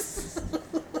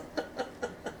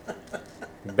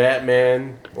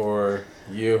 Batman or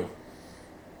you?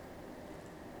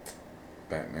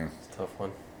 Batman. It's a tough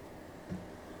one.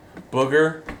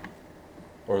 Booger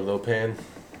or Lopan?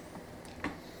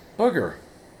 Booger.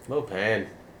 Lopan.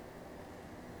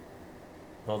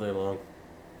 All day long.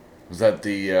 Was that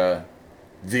the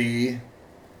The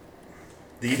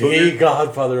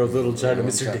godfather of Little China,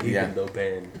 Mr. China, David yeah.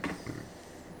 Lopan.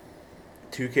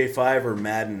 2K5 or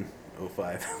Madden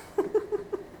 05?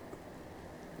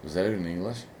 Was that in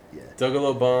English? Yeah.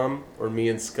 Dougaloo bomb or me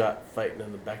and Scott fighting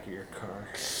on the back of your car?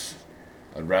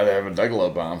 I'd rather have a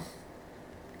Dougaloo bomb.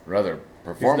 Rather He's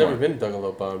perform never one. been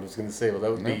Dougaloo bombed. I was gonna say, well,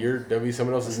 that would be No. that'd be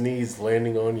someone else's knees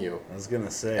landing on you. I was gonna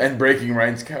say. And breaking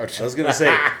Ryan's couch. I was gonna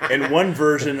say, in one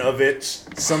version of it,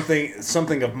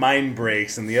 something of mine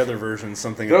breaks, and the other version,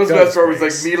 something That of was the Doug's best part. Was like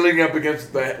breaks. me leaning up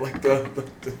against that, like the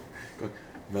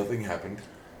nothing happened.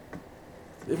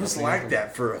 It was Nothing like happened.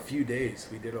 that for a few days.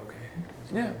 We did okay.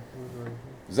 Yeah.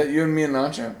 Was that you and me and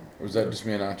Nacho? Or was that just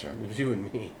me and Nacho? It was you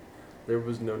and me. There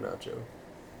was no Nacho.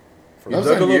 That was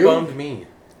on Dougaloo you? bombed me.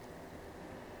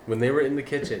 When they were in the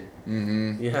kitchen.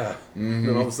 Mm-hmm. Yeah. And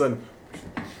then all of a sudden,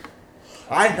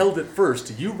 I held it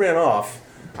first. You ran off.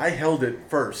 I held it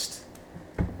first.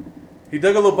 He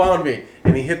Dougaloo bombed me,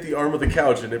 and he hit the arm of the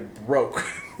couch, and it broke.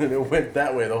 And it went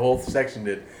that way. The whole section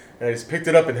did. And I just picked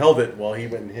it up and held it while he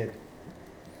went and hid.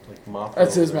 Like Mothra.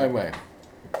 That's his over my there.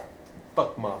 way.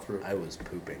 Fuck Mothra. I was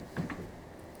pooping.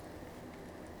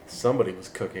 Somebody was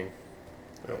cooking.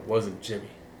 And it wasn't Jimmy.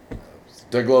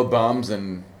 Dougaloo bombs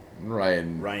and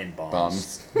Ryan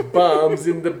Bombs. Bombs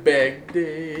in the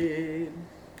Baghdad.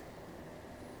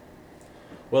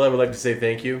 Well, I would like to say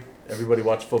thank you. Everybody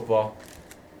watch football.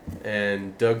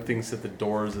 And Doug thinks that the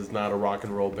Doors is not a rock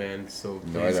and roll band, so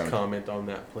No, I please don't. comment on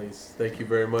that, please. Thank you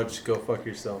very much. Go fuck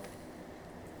yourself.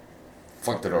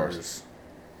 Fuck the Doors.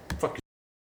 Fuck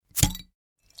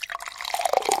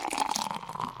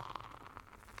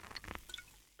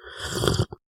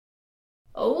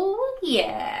Oh,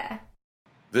 yeah.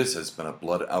 This has been a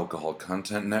Blood Alcohol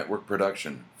Content Network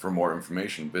production. For more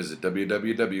information, visit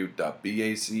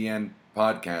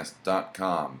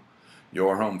www.bacnpodcast.com.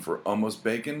 Your home for almost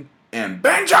bacon and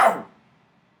banjo!